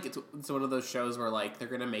I feel like it's one of those shows where like they're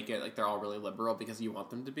gonna make it like they're all really liberal because you want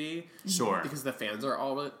them to be. Sure. Because the fans are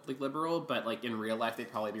all like liberal, but like in real life they'd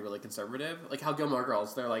probably be really conservative. Like how Gilmore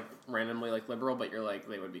Girls, they're like randomly like liberal, but you're like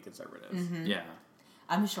they would be conservative. Yeah.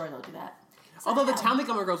 I'm sure they'll do that. So, Although the yeah. town that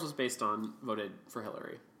Gilmore Girls was based on voted for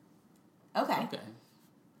Hillary. Okay. Okay.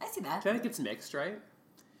 I see that. So I think it's mixed, right?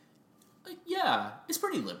 Yeah. It's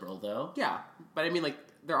pretty liberal, though. Yeah, but I mean like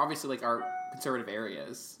they're obviously like our conservative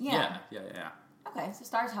areas. Yeah. Yeah. Okay, so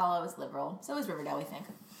Stars Hollow is liberal. So is Riverdale, we think.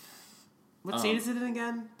 What state is it in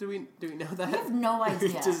again? Do we know that? I have no idea.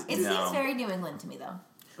 Just- It No. seems very New England to me, though.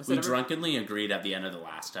 Was We that ever- drunkenly agreed at the end of the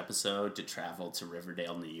last episode to travel to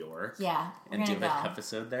Riverdale, New York. Yeah, we're And do gonna an go.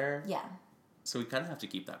 episode there. Yeah, So we kind of have to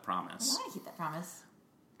keep that I promise. want to keep that promise.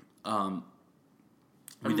 I'm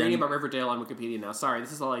We reading then- about Riverdale on Wikipedia now. Sorry,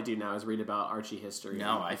 this is all I do now is read about Archie history.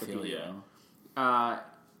 No, on I feel Wikipedia. you.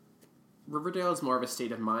 Riverdale is more of a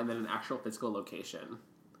state of mind than an actual physical location.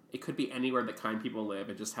 It could be anywhere that kind people live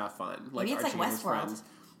and just have fun. Like Maybe it's Archie like and his Westworld. friends.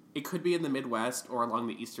 It could be in the Midwest or along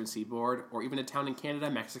the Eastern Seaboard or even a town in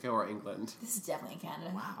Canada, Mexico, or England. This is definitely in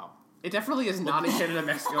Canada. Wow. It definitely is not in Canada,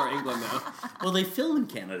 Mexico, or England, though. Well, they film in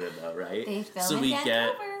Canada, though, right? They film so in we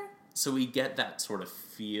Vancouver. So we get that sort of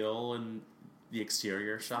feel in the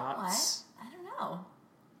exterior shots. What? I don't know.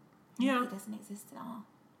 Yeah. Maybe it doesn't exist at all.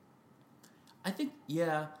 I think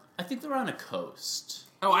they're on a coast.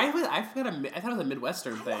 Oh, I thought it was a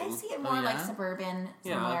Midwestern I thing. see it more yeah? like suburban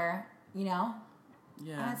Yeah. somewhere, you know? I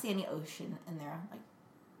Yeah. don't see any ocean in there. Like,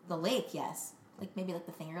 the lake, yes. Like, maybe like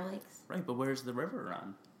the Finger Lakes. Right, but where's the river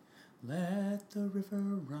run? Let the river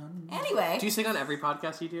run. Anyway. Do you sing on every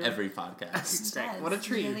podcast you do? Every It podcast. does. What a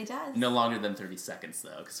treat. It really does. No longer than 30 seconds,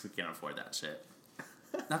 though, because we can't afford that shit.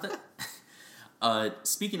 Not that...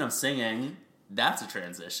 speaking of singing, that's a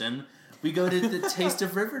transition. We go to the Taste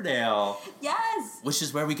of Riverdale, Yes! which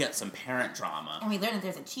is where we get some parent drama. And we learned that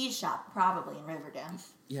there's a cheese shop probably in Riverdale.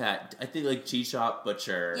 Yeah, I think like cheese shop,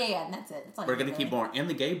 butcher. Yeah, and that's it. That's all We're you gonna need, keep really. more, and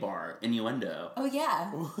the gay bar, Innuendo, Oh,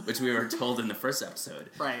 yeah. which we were told in the first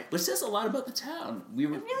episode. Right. Which says a lot about the town. It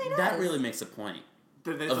really That does. really makes a point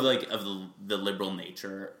of the liberal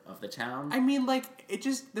nature of the town. I mean, like,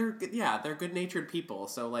 they're good-natured people.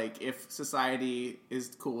 So, like, if society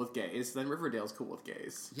is cool with gays, then Riverdale's cool with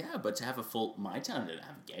gays. Yeah, but to have my town didn't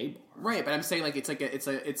have a gay bar. Right, but I'm saying, like,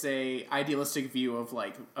 it's a idealistic view of,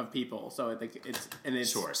 like, of people. So, I think it's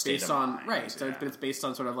Sure, state based of on, mind, right, so, yeah. but it's based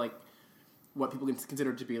on sort of, like, what people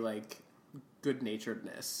consider to be, like,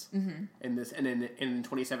 good-naturedness. Mm-hmm. And in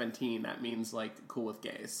 2017, that means, like, cool with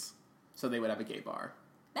gays. So they would have a gay bar.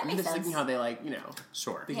 That I'm makes just sense. thinking how they, like,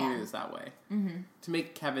 Sure. thinking Yeah. of this that way. Mm-hmm. To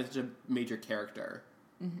make Kevin such a major character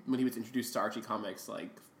when he was introduced to Archie Comics, like,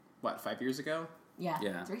 5 years ago? Yeah,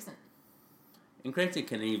 Yeah. it's recent. And Cranston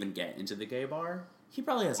can't even get into the gay bar. He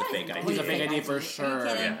probably has a fake Yeah, ID. He's a fake ID for Are you sure.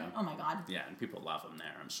 kidding? Yeah. Oh, my God. Yeah, and people love him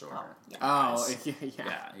there, I'm sure. Oh, yeah. Oh, Yes.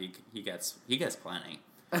 yeah. Yeah, he gets plenty.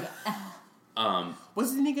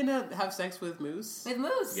 Wasn't he gonna have sex with Moose? With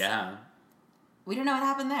Moose. Yeah. We don't know what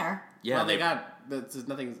happened there. Yeah, Well, there's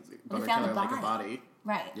nothing gonna found kill the her like a body. body.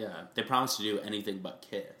 Right. Yeah, they promised to do anything but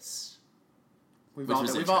kiss. We've Which all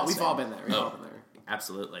was been, we've all interesting. been there. We've Oh. all been there.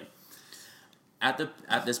 Absolutely.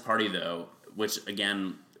 At this party though, which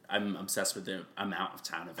again I'm obsessed with the amount of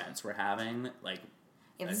town events we're having. Like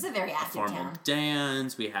Yeah, this is a very active formal town.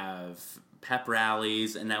 dance, we have pep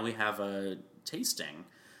rallies, and now we have a tasting.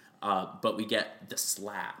 But we get the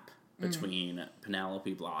slap between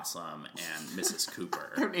Penelope Blossom and Mrs. Their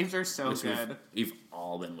Cooper, names are so which good. we've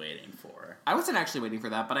all been waiting for. I wasn't actually waiting for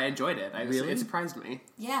that, but I enjoyed it. Really? It surprised me.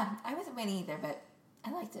 Yeah, I wasn't waiting either, but I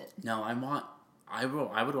liked it. No, I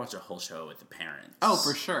would watch a whole show with the parents. Oh,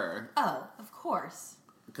 for sure. Oh, of course.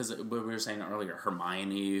 Because we were saying earlier,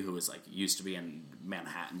 Hermione, who was like used to be in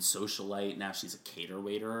Manhattan socialite, now she's a cater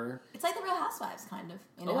waiter. It's like the Real Housewives, kind of.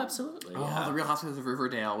 You know? Oh, absolutely. Oh, yeah. The Real Housewives of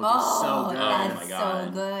Riverdale would Oh, be so good. that's my God.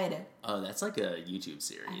 so good. Oh, that's like a YouTube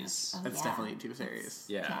series. Oh, That's yeah. definitely a YouTube series.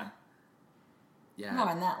 Yeah. Yeah. More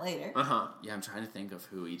on that later. Uh-huh. Yeah, I'm trying to think of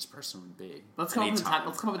who each person would be. Let's come up with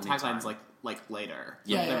Anytime. taglines Anytime. like later.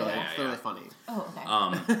 Yeah, they're yeah, really, yeah, they're yeah. really funny.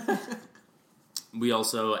 Oh, okay. We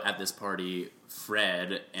also, at this party,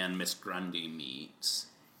 Fred and Miss Grundy meet.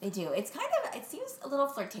 They do. It seems a little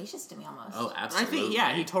flirtatious to me almost. Oh, I absolutely. think,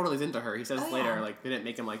 yeah, he totally is into her. He says Oh, later, yeah. like, they didn't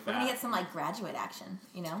make him like We're that. gonna get some like graduate action,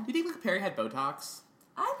 you know? Do you think Luke Perry had Botox?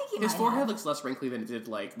 I think he His might forehead have. looks less wrinkly than it did,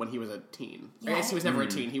 like, when he was a teen. Yeah, I guess he was never a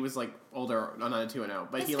Mm. teen. He was, like, older on a 2-0.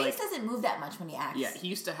 But His he, face like... doesn't move that much when he acts. Yeah, he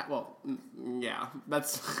used to have... Well, yeah.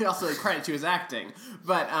 That's also a credit to his acting.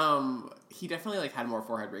 But, he definitely, like, had more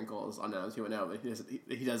forehead wrinkles on 90210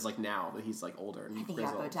 than he does, like, now that he's, like, older and I think he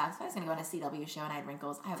got grizzled. Botox. If I was gonna go on a CW show and I had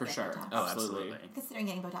wrinkles, I would For get sure. Botox. Oh, Absolutely. absolutely. I'm considering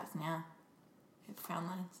getting Botox now. I have frown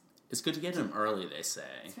lines. It's good to get them early, they say.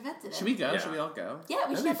 It's preventative. Should we go? Yeah. Should we all go? Yeah,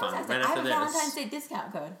 we That'd should be have fun, Botox. right I have after a this. Valentine's Day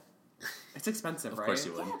discount code. It's expensive, Of right? course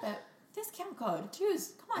you would. Yeah, but discount code.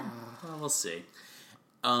 Choose. Come on. Well, we'll see.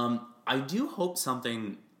 I do hope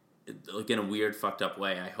something, like in a weird, fucked up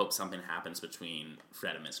way, I hope something happens between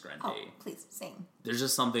Fred and Miss Grundy. Oh, please, same. There's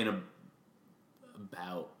just something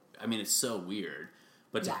about, I mean, it's so weird,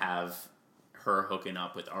 but to Yeah. have her hooking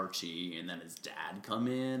up with Archie and then his dad come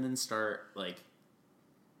in and start, like,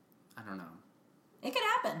 I don't know. It could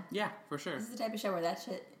happen. Yeah, for sure. This is the type of show where that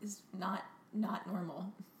shit is not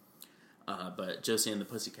normal. But Josie and the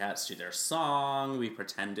Pussycats do their song. We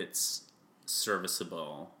pretend it's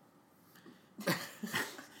serviceable.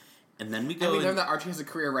 And then we go. And we in- learned that Archie has a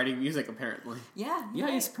career writing music, apparently. Yeah. yeah,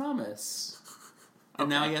 right. he's promised. And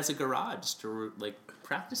now he has a garage to like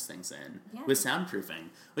practice things in Yeah. with soundproofing.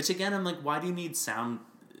 Which again, I'm like, why do you need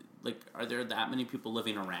Like, are there that many people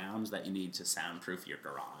living around that you need to soundproof your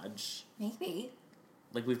garage? Maybe.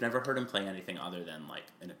 Like, we've never heard him play anything other than, like,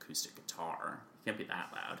 an acoustic guitar. He can't be that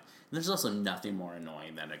loud. And there's also nothing more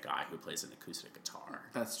annoying than a guy who plays an acoustic guitar.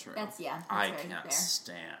 That's true. That's I very can't fair.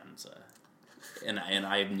 stand. And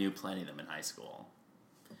I knew plenty of them in high school.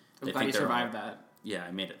 I'm They glad think you they're survived all- that. Yeah,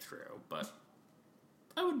 I made it through, but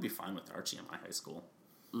I would be fine with Archie in my high school.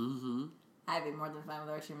 Mm-hmm. I'd be more than fine with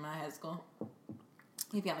Archie in my high school.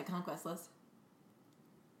 He'd be on the conquest list.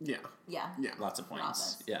 Yeah. Yeah. Yeah. Lots of points.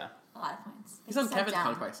 Office. Yeah. A lot of points. He's on so Kevin's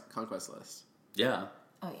dumb. conquest list. Yeah.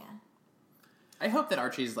 Oh, yeah. I hope that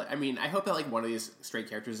Archie's like. I mean, I hope that like one of these straight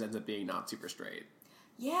characters ends up being not super straight.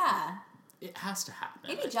 Yeah. It has to happen.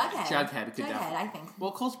 Maybe I think. Jughead. Jughead could Jughead, definitely- I think.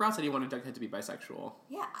 Well, Cole Sprouse said he wanted Jughead to be bisexual.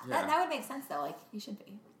 Yeah, Yeah. That would make sense, though. Like, he should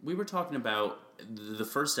be. We were talking about the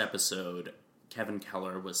first episode. Kevin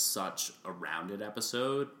Keller was such a rounded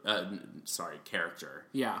episode. Character.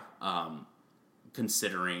 Yeah.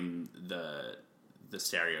 Considering the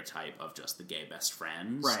stereotype of just the gay best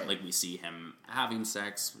friends. Right. Like, we see him having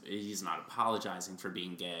sex. He's not apologizing for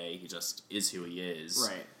being gay. He just is who he is.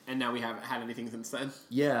 Right. And now we haven't had anything since then.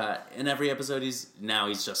 Yeah. In every episode, he's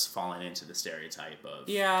just fallen into the stereotype of.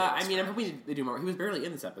 Yeah, gay best I mean, I'm friend. hoping they do more. He was barely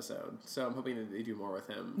in this episode, so I'm hoping that they do more with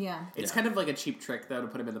him. Yeah. It's Yeah. kind of like a cheap trick, though, to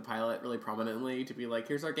put him in the pilot really prominently, to be like,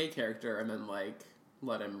 here's our gay character, and then, like,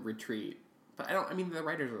 let him retreat. But I mean, the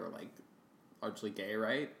writers are, like, largely gay,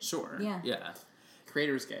 right? Sure. Yeah. Yeah.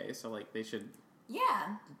 Creator's gay, so, like, they should,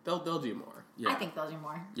 Yeah. they'll do more. Yeah. I think they'll do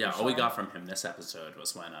more. Yeah, for all we sure. got from him this episode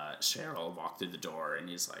was when Cheryl walked through the door and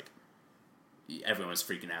he's like, everyone was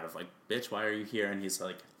freaking out of like, bitch, why are you here? And he's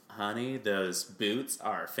like, honey, those boots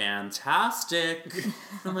are fantastic.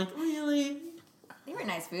 I'm like, really? They were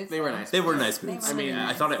nice boots. They were though. nice. They were nice They boots. were I mean, really I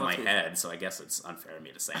nice. thought it in my Lucky. head, so I guess it's unfair of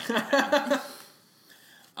me to say it.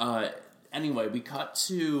 Anyway, we cut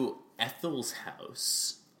to Ethel's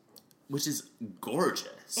house, which is gorgeous.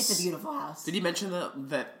 It's a beautiful house. Did you mention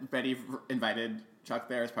that Betty invited Chuck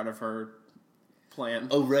there as part of her plan?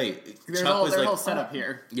 Oh, right. there's Chuck was their like, whole setup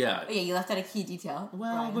here. yeah. Oh, yeah, you left out a key detail.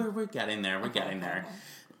 Well, Ryan. we're getting there. We're Okay, getting okay, there.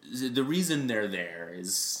 okay. The reason they're there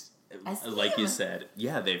is, I see like you them. said,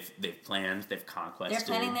 yeah, they've planned, they've conquested. They're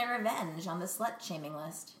planning their revenge on the slut shaming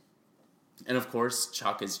list. And of course,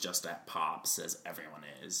 Chuck is just at Pops, as everyone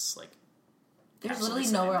is. Like, There's casually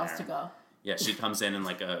literally nowhere sitting else to there. go. Yeah, she comes in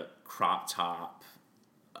like a crop top,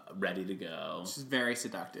 ready to go. She's very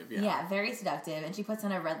seductive, Yeah. Very seductive, and she puts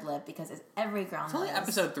on a red lip because as every girl It's only knows,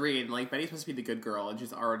 episode 3, and, like, Betty's supposed to be the good girl, and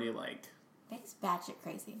she's already, like, Betty's batshit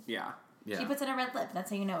crazy. yeah. Yeah. She puts on a red lip.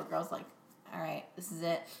 That's how you know a girl's like, all right, this is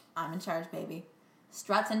it. I'm in charge, baby.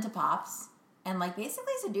 Struts into Pops and like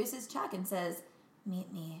basically seduces Chuck and says,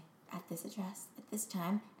 meet me at this address at this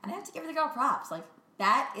time. And I have to give the girl props. Like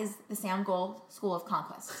that is the Sam Gold School of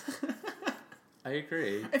Conquest. I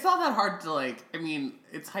agree. It's not that hard to, like, I mean,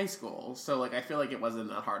 it's high school, so, like, I feel like it wasn't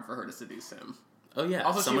that hard for her to seduce him. Oh, yeah.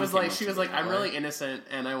 Also, she someone was came like, up to me that I'm way. really innocent,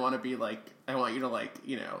 and I want to be, like, I want you to, like,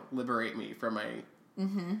 you know, liberate me from my,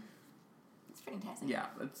 It's pretty enticing. yeah,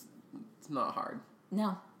 it's not hard.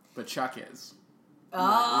 No. But Chuck is.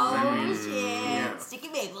 Oh shit! Yeah. Sticky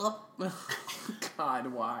bagel. God,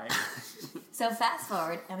 why? So fast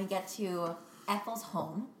forward, and we get to Ethel's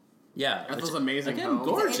home. Yeah. Ethel's which- amazing Again, home.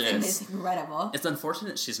 gorgeous. It's incredible. It's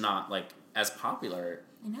unfortunate she's not like as popular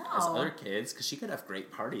I know. as other kids because she could have great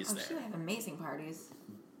parties Oh, there. she would have amazing parties.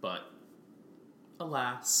 But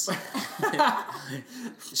alas,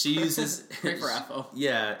 she uses Great for Ethel.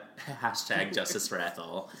 Yeah, hashtag justice for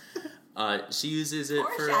Ethel. She uses it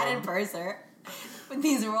Poor for Shannon Purser with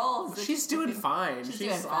these roles. It's She's doing fine. She's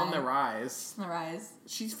She's doing on the fine. rise. on the rise.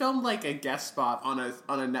 She's filmed like a guest spot on a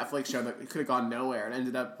Netflix show that could have gone nowhere and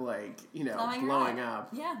ended up like, you know, blowing up.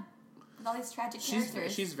 Yeah. With all these tragic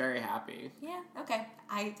characters. She's very happy. Yeah, okay.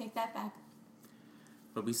 I take that back.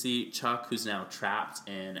 But we see Chuck, who's now trapped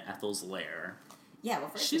in Ethel's lair. Yeah, well,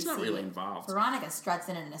 first She's we not see really involved. Veronica struts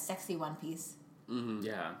in a sexy one piece.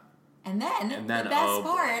 Yeah. And then And the then, best oh, boy.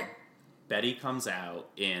 part, Betty comes out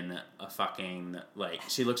in a fucking, like,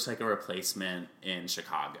 she looks like a replacement in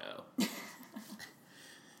Chicago.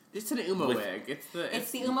 It's an Uma With- wig. It's the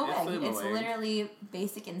Uma wig. the Uma It's wig. literally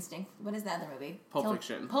Basic Instinct. What is that other movie? Pulp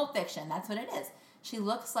Fiction. Pulp Fiction, that's what it is. She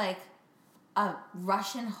looks like a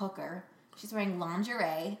Russian hooker. She's wearing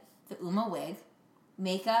lingerie, the Uma wig,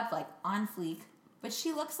 makeup like on fleek, but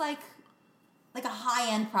she looks like a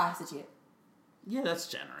high-end prostitute. Yeah, that's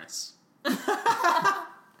generous.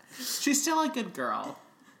 She's still a good girl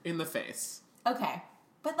in the face. Okay.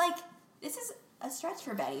 But like this is a stretch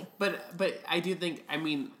for Betty. But I do think, I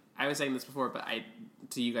mean, I was saying this before, but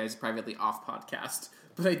to you guys privately off podcast.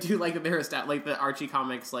 But I do like that they're like the Archie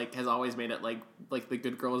comics like has always made it like the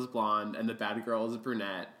good girl is blonde and the bad girl is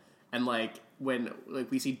brunette, and like when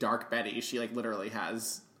like we see Dark Betty, she like literally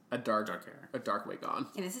has a dark hair, a dark wig on.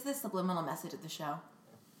 Yeah, this is the subliminal message of the show.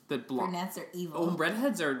 The brunettes are evil. Oh,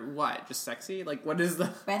 redheads are what? Just sexy? Like what is the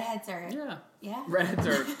redheads are yeah. Redheads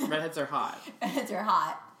are hot. Redheads are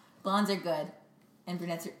hot. Blondes are good, and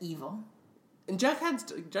brunettes are evil. And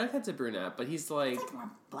Jughead's a brunette, but he's like more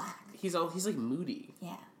black. He's like moody.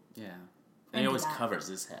 Yeah. Yeah. And he always covers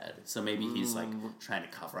his head, so maybe he's like trying to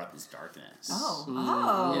cover up his darkness. Oh.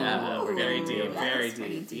 Yeah, we're very getting deep. Very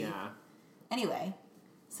deep. Yeah. Anyway,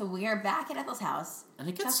 so we are back at Ethel's house. And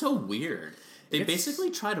it gets so weird. They basically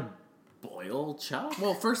try to boil Chuck.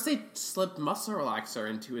 Well, first they slipped muscle relaxer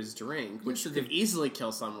into his drink, which could easily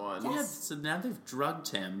kill someone. Yeah, so now they've drugged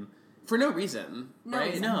him. For no reason,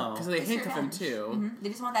 right? No. Because they handcuff him too. Mm-hmm. They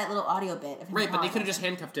just want that little audio bit of him. Right, but they could have just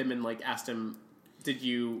handcuffed him and like asked him, "Did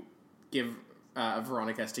you give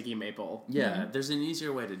Veronica sticky maple?" Yeah, there's an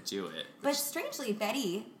easier way to do it. But strangely,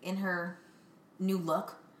 Betty, in her new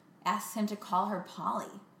look, asks him to call her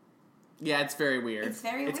Polly. Yeah, it's very weird. It's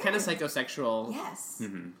very It's weird. kind of psychosexual. Yes,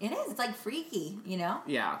 it is. It's like freaky, you know?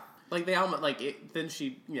 Yeah. Like they almost like it, then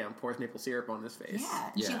she pours maple syrup on his face.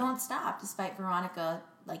 Yeah, and she won't stop despite Veronica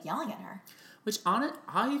like yelling at her. Which on it,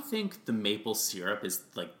 I think the maple syrup is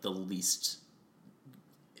like the least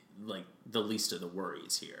of the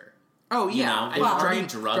worries here. Oh yeah, You know, they've already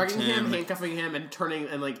drugged him, him. handcuffing him, and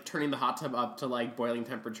turning the hot tub up to like boiling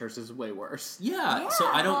temperatures is way worse. Yeah, so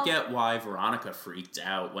I don't get why Veronica freaked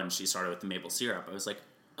out when she started with the maple syrup. I was like,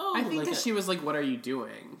 oh, I think that she was like, "What are you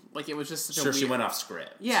doing?" Like it was just such a weird... she went off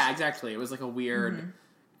script. Yeah, exactly. It was like a weird,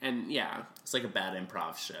 and yeah, it's like a bad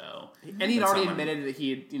improv show. And he'd already admitted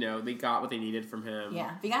that they got what they needed from him.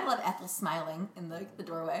 Yeah, but you gotta love Ethel smiling in the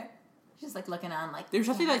doorway. She's like looking on like. There's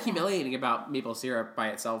nothing that humiliating about maple syrup by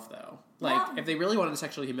itself, though. Like if they really wanted to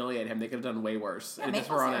sexually humiliate him, they could have done way worse. Yeah, and if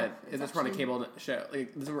this were on a actually... cable show,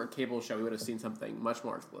 like this were a cable show, we would have seen something much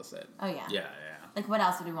more explicit. Oh yeah. Yeah. Like what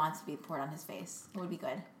else would we want to be poured on his face? What would be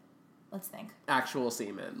good? Let's think. Actual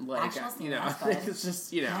semen, like Actual semen, that's good. it's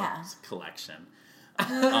just Yeah. It's a collection.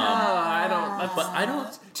 I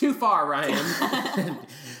don't. Too far, Ryan.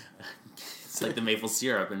 It's like the maple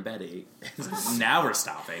syrup and Betty. Now we're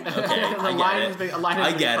stopping. Okay, A line has been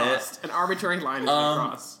crossed. An arbitrary line has been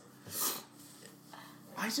crossed.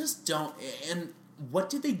 I just don't. And what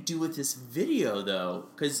did they do with this video though?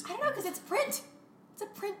 Because I don't know, because it's print. It's a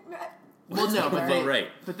print. Well, no, but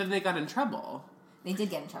but then they got in trouble. They did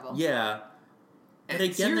get in trouble. Yeah, but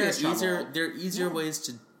again, there are easier Yeah. ways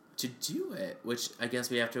to do it, which I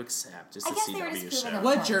guess we have to accept. It's I the guess they were just CW proving show. a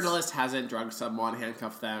What point. journalist hasn't drugged someone,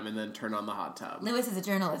 handcuffed them, and then turned on the hot tub? Lewis is a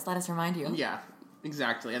journalist. Let us remind you. Yeah,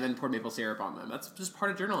 exactly. And then poured maple syrup on them. That's just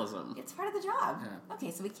part of journalism. It's part of the job. Yeah.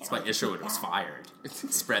 Okay, so we can't. That's why Isherwood was fired.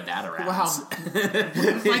 Spread that around. Wow.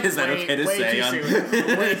 Is that okay to say on?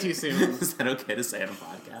 Way too soon. Is that okay to say on a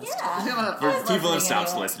podcast? Yeah. People have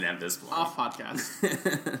stopped listening at this point. Off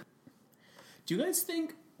podcast. Do you guys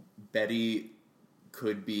think Betty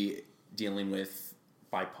could be dealing with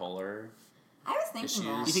bipolar I was thinking issues?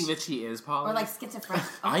 that. You think that she is poly? Or like schizophrenic.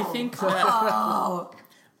 I think that Oh.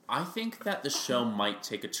 I think that the show might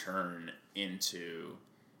take a turn into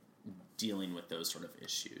dealing with those sort of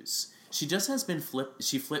issues. She just has been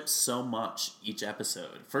she flips so much each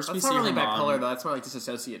episode. First That's we not see really her bipolar, mom. though. That's more like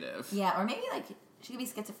disassociative. Yeah, or maybe like she could be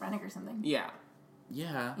schizophrenic or something. Yeah.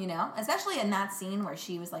 Yeah. You know? Especially in that scene where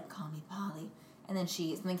she was like, call me Polly. And then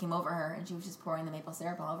something came over her and she was just pouring the maple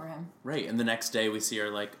syrup all over him. Right, and the next day we see her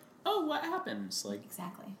like, oh, what happens? Like,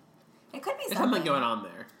 Exactly. It could be There's something. something going on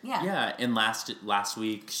there. Yeah. yeah, and last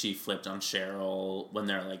week she flipped on Cheryl when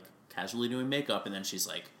they're like casually doing makeup, and then she's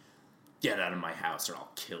like, get out of my house or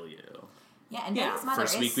I'll kill you. Yeah, and Yeah. Betty's mother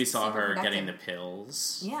First is week we saw super her getting the productive.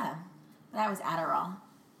 pills. Yeah. That was Adderall.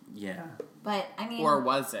 Yeah. But, I mean... Or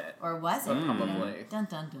was it? Or was it? Probably. Dun,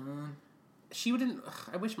 dun, dun. She wouldn't...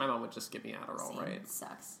 I wish my mom would just give me Adderall, See, right? It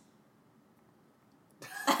sucks.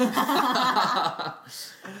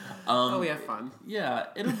 We have fun. Yeah,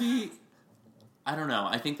 it'll be... I don't know.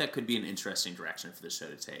 I think that could be an interesting direction for the show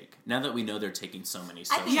to take. Now that we know they're taking so many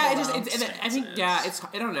social Yeah, stances. I think it's.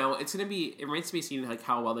 I don't know. It's gonna be. It remains to be seen like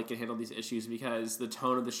how well they can handle these issues because the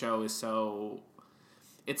tone of the show is so.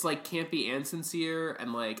 It's like campy and sincere,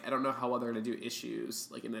 and like I don't know how well they're gonna do issues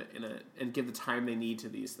like in a and give the time they need to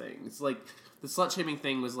these things. Like the slut shaming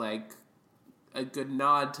thing was like a good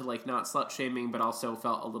nod to like not slut shaming, but also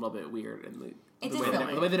felt a little bit weird in the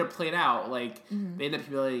way that it played out. Like they ended up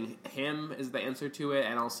humiliating him is the answer to it,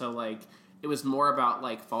 and also like it was more about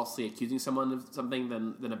like falsely accusing someone of something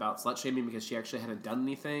than about slut shaming because she actually hadn't done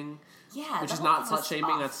anything. Yeah, which the is whole not thing slut was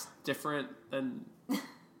shaming. off. That's different than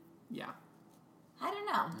yeah. I don't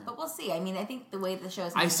know, but we'll see. I mean, I think the way the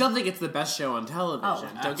show's I still think it's the best show on television.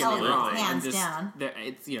 Oh, Don't get me absolutely. wrong. Hands down.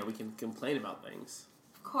 It's we can complain about things.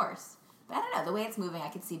 Of course. But I don't know, the way it's moving, I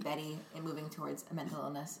could see Betty moving towards a mental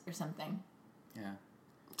illness or something. Yeah.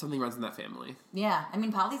 Something runs in that family. Yeah, I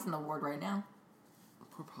mean, Polly's in the ward right now.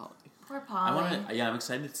 Poor Polly. Poor Polly. I'm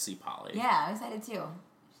excited to see Polly. Yeah, I'm excited too.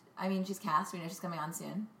 I mean, she's cast. We know she's coming on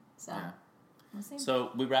soon. So, Yeah. we'll see.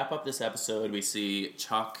 So we wrap up this episode. We see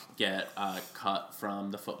Chuck get cut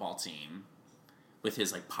from the football team with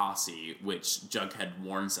his like posse, which Jughead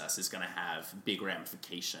warns us is going to have big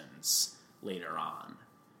ramifications later on.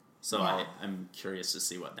 So Yeah. I'm curious to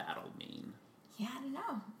see what that'll mean. Yeah, I don't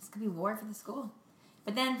know. This could be war for the school.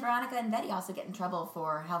 But then Veronica and Betty also get in trouble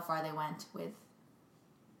for how far they went with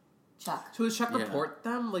Chuck. So did Chuck Yeah. report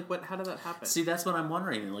them? Like, what? How did that happen? See, that's what I'm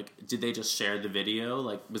wondering. Like, did they just share the video?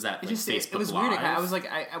 Like, was that like Facebook it was Live? weird. I was like,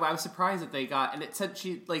 I was surprised that they got, and it said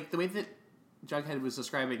she like the way that Jughead was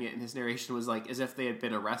describing it in his narration was like as if they had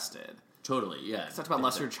been arrested. Totally, yeah. It talked about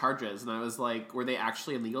lesser charges, and I was like, were they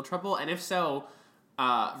actually in legal trouble? And if so,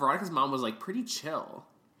 Veronica's mom was like pretty chill.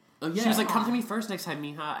 Oh yeah. She was like, "Come to me first next time,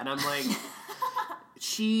 Mija," and I'm like,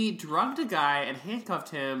 she drugged a guy and handcuffed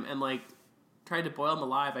him and like tried to boil him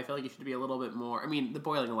alive. I feel like you should be a little bit more. I mean, the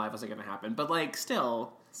boiling alive wasn't going to happen, but like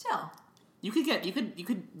still, you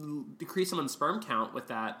could decrease someone's sperm count with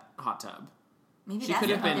that hot tub. Maybe She that's could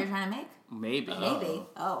what have been- they're trying to make. Maybe. Maybe.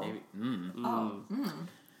 Oh. Maybe. Oh.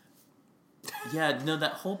 Yeah, no,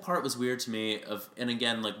 that whole part was weird to me. And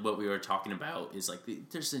again, like what we were talking about is like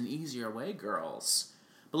there's an easier way, girls.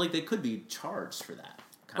 But like they could be charged for that,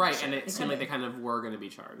 Right, of and shit. it seemed like they kind of were going to be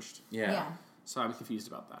charged. Yeah. So I'm confused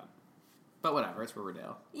about that. But whatever, it's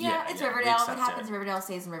Riverdale. Yeah, it's we Riverdale. What accept happens it. in Riverdale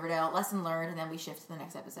stays in Riverdale. Lesson learned, and then we shift to the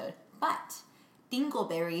next episode. But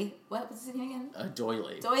Dingleberry, what was his name again?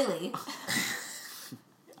 Doily. Doily.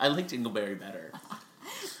 I like Dingleberry better.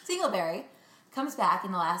 Dingleberry comes back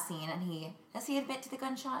in the last scene, and does he admit to the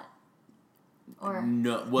gunshot? Or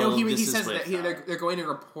No, well, No, he this says is with, that they're going to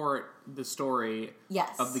report the story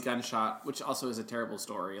yes, of the gunshot, which also is a terrible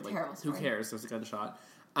story. Like, Terrible story. who cares? There's a gunshot.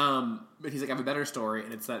 But he's like, I have a better story,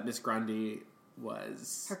 and it's that Miss Grundy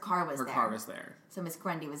was... her car was there. there. So Miss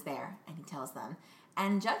Grundy was there, and he tells them.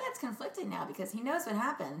 And Jughead's conflicted now because he knows what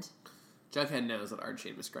happened, Jughead knows that Archie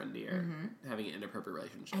and Miss Grundy are having an inappropriate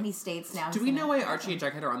relationship. and he states now. Do he's we gonna know why kill Archie them.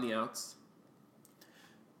 and Jughead are on the outs?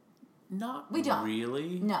 Not We don't.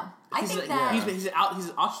 really. No, I He's think like- that he's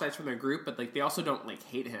ostracized from their group, but like they also don't like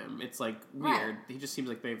hate him. It's like weird. Right. He just seems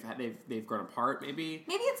like they've grown apart. Maybe.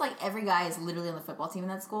 maybe it's like every guy is literally on the football team in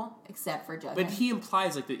that school except for Jughead. But he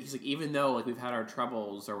implies like that he's like even though like we've had our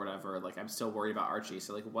troubles or whatever, like I'm still worried about Archie.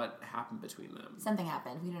 So like what happened between them? Something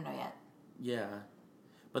happened. We don't know yet. Yeah.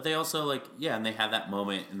 But they also like and they have that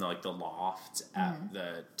moment in the loft at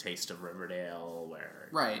the Taste of Riverdale where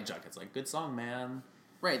Right. Jughead's like, good song, man.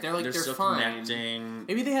 Right, they're still fine. connecting.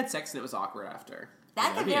 Maybe they had sex and it was awkward after.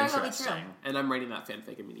 That That'd could be very well be true. interesting. And I'm writing that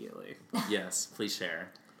fanfic immediately. Yes, please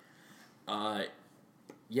share.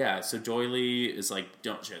 So Doily is like,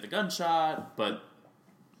 don't share the gunshot, but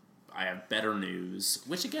I have better news.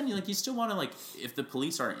 Which again, you still want to like, if the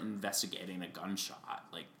police are investigating a gunshot,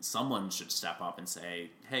 like someone should step up and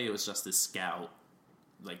say, hey, it was just this scout.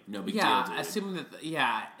 Like, no big deal, dude. assuming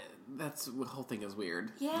that that's the whole thing is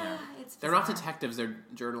weird. Yeah, it's They're not bizarre. detectives. They're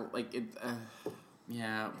journal like it.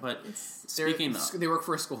 Yeah, but It's They work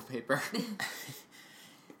for a school paper.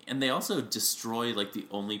 and they also destroy like the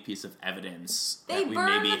only piece of evidence They that we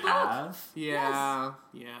burn maybe the book. have. Yeah.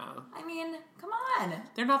 I mean, come on.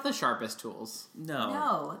 They're not the sharpest tools.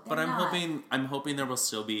 No, but they're not. I'm hoping there will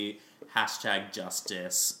still be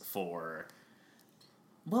 #justice for.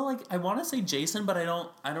 Well, like I want to say Jason, but I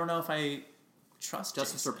don't know if I trust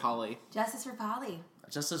Justice Jason. for Polly. Justice for Polly.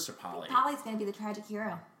 Justice for Polly. Polly's going to be the tragic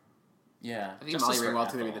hero. Yeah, I think Justice Molly for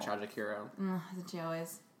Ringwald's going to be the Ethel. tragic hero. Isn't she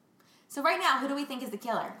always? So right now, who do we think is the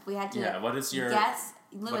killer? If we had to What is your guess,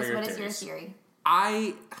 what Lewis, are your what is your theories? theory?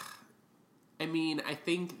 I mean, I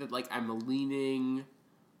think that like I'm leaning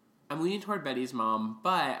toward Betty's mom,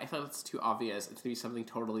 but I feel like it's too obvious. It's gonna be something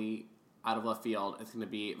totally out of left field. It's gonna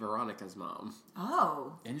be Veronica's mom,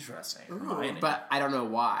 Oh, Interesting. Ooh. Hermione. but I don't know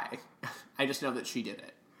why. I just know that she did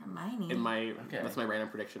it. Hermione. That's my random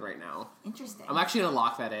prediction right now. Interesting. I'm actually gonna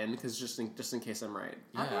lock that in because just in case I'm right.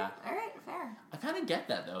 yeah, Okay, all right, fair. I kind of get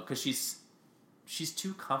that though because she's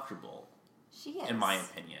too comfortable, She is. in my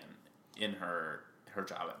opinion, in her her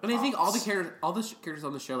job at And I think all the Fox. characters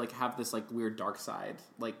on the show like have this like weird dark side,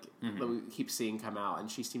 like that we keep seeing come out, and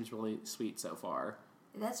she seems really sweet so far.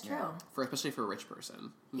 That's true. Especially for a rich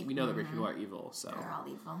person, we know that rich people are evil. So They're all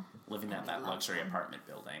evil. living at I that love luxury them. apartment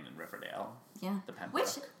building in Riverdale. Yeah. The Pembroke.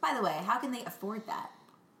 Which, by the way, how can they afford that?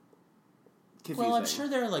 confusing. Well, I'm sure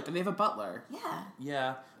they're like, and they have a butler. Yeah.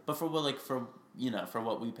 yeah, but for what for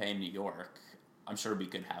what we pay in New York, I'm sure we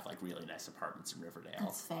could have like really nice apartments in Riverdale.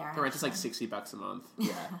 That's fair. The rent is like actually. $60 a month.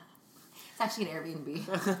 Yeah. It's actually an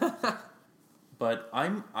Airbnb. But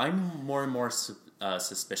I'm more and more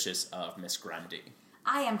suspicious of Miss Grundy.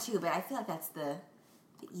 I am too, but I feel like that's the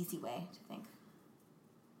easy way to think.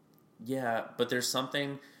 Yeah, but there's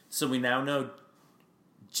something. So we now know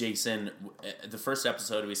Jason. The first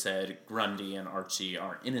episode we said Grundy and Archie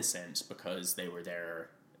are innocent because they were there.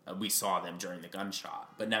 We saw them during the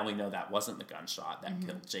gunshot, but now we know that wasn't the gunshot that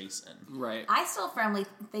killed Jason. Right. I still firmly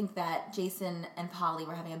think that Jason and Polly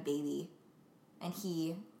were having a baby, and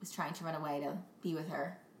he was trying to run away to be with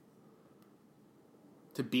her.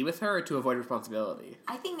 To be with her or to avoid responsibility?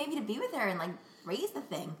 I think maybe to be with her and like raise the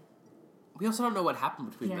thing. We also don't know what happened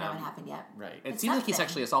We between don't know them. what happened yet. Right. It It's seems like he something.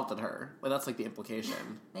 sexually assaulted her. Like that's like the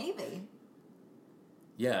implication. Maybe.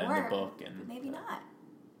 Yeah, in Or the book and maybe not.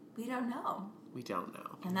 We don't know. We don't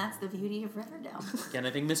know. And that's the beauty of Riverdale. Yeah, and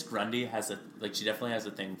I think Miss Grundy has she definitely has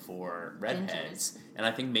a thing for redheads, and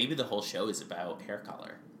I think maybe the whole show is about hair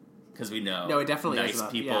color, because we know No, it definitely is nice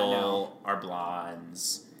about- people yeah, no. are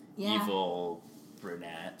blondes, Yeah. evil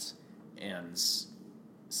brunette, and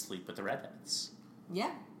sleep with the redheads.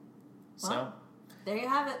 Yeah. So Well. There you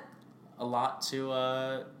have it. a lot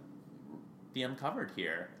to be uncovered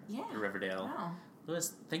here Yeah. at Riverdale. Wow.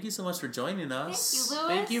 Lewis, thank you so much for joining us. Thank you,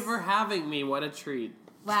 Lewis. Thank you for having me. What a treat.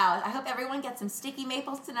 Wow. I hope everyone gets some sticky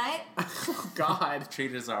maples tonight. Oh, God.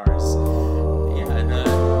 Treat is ours. Yeah,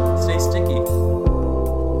 and stay sticky.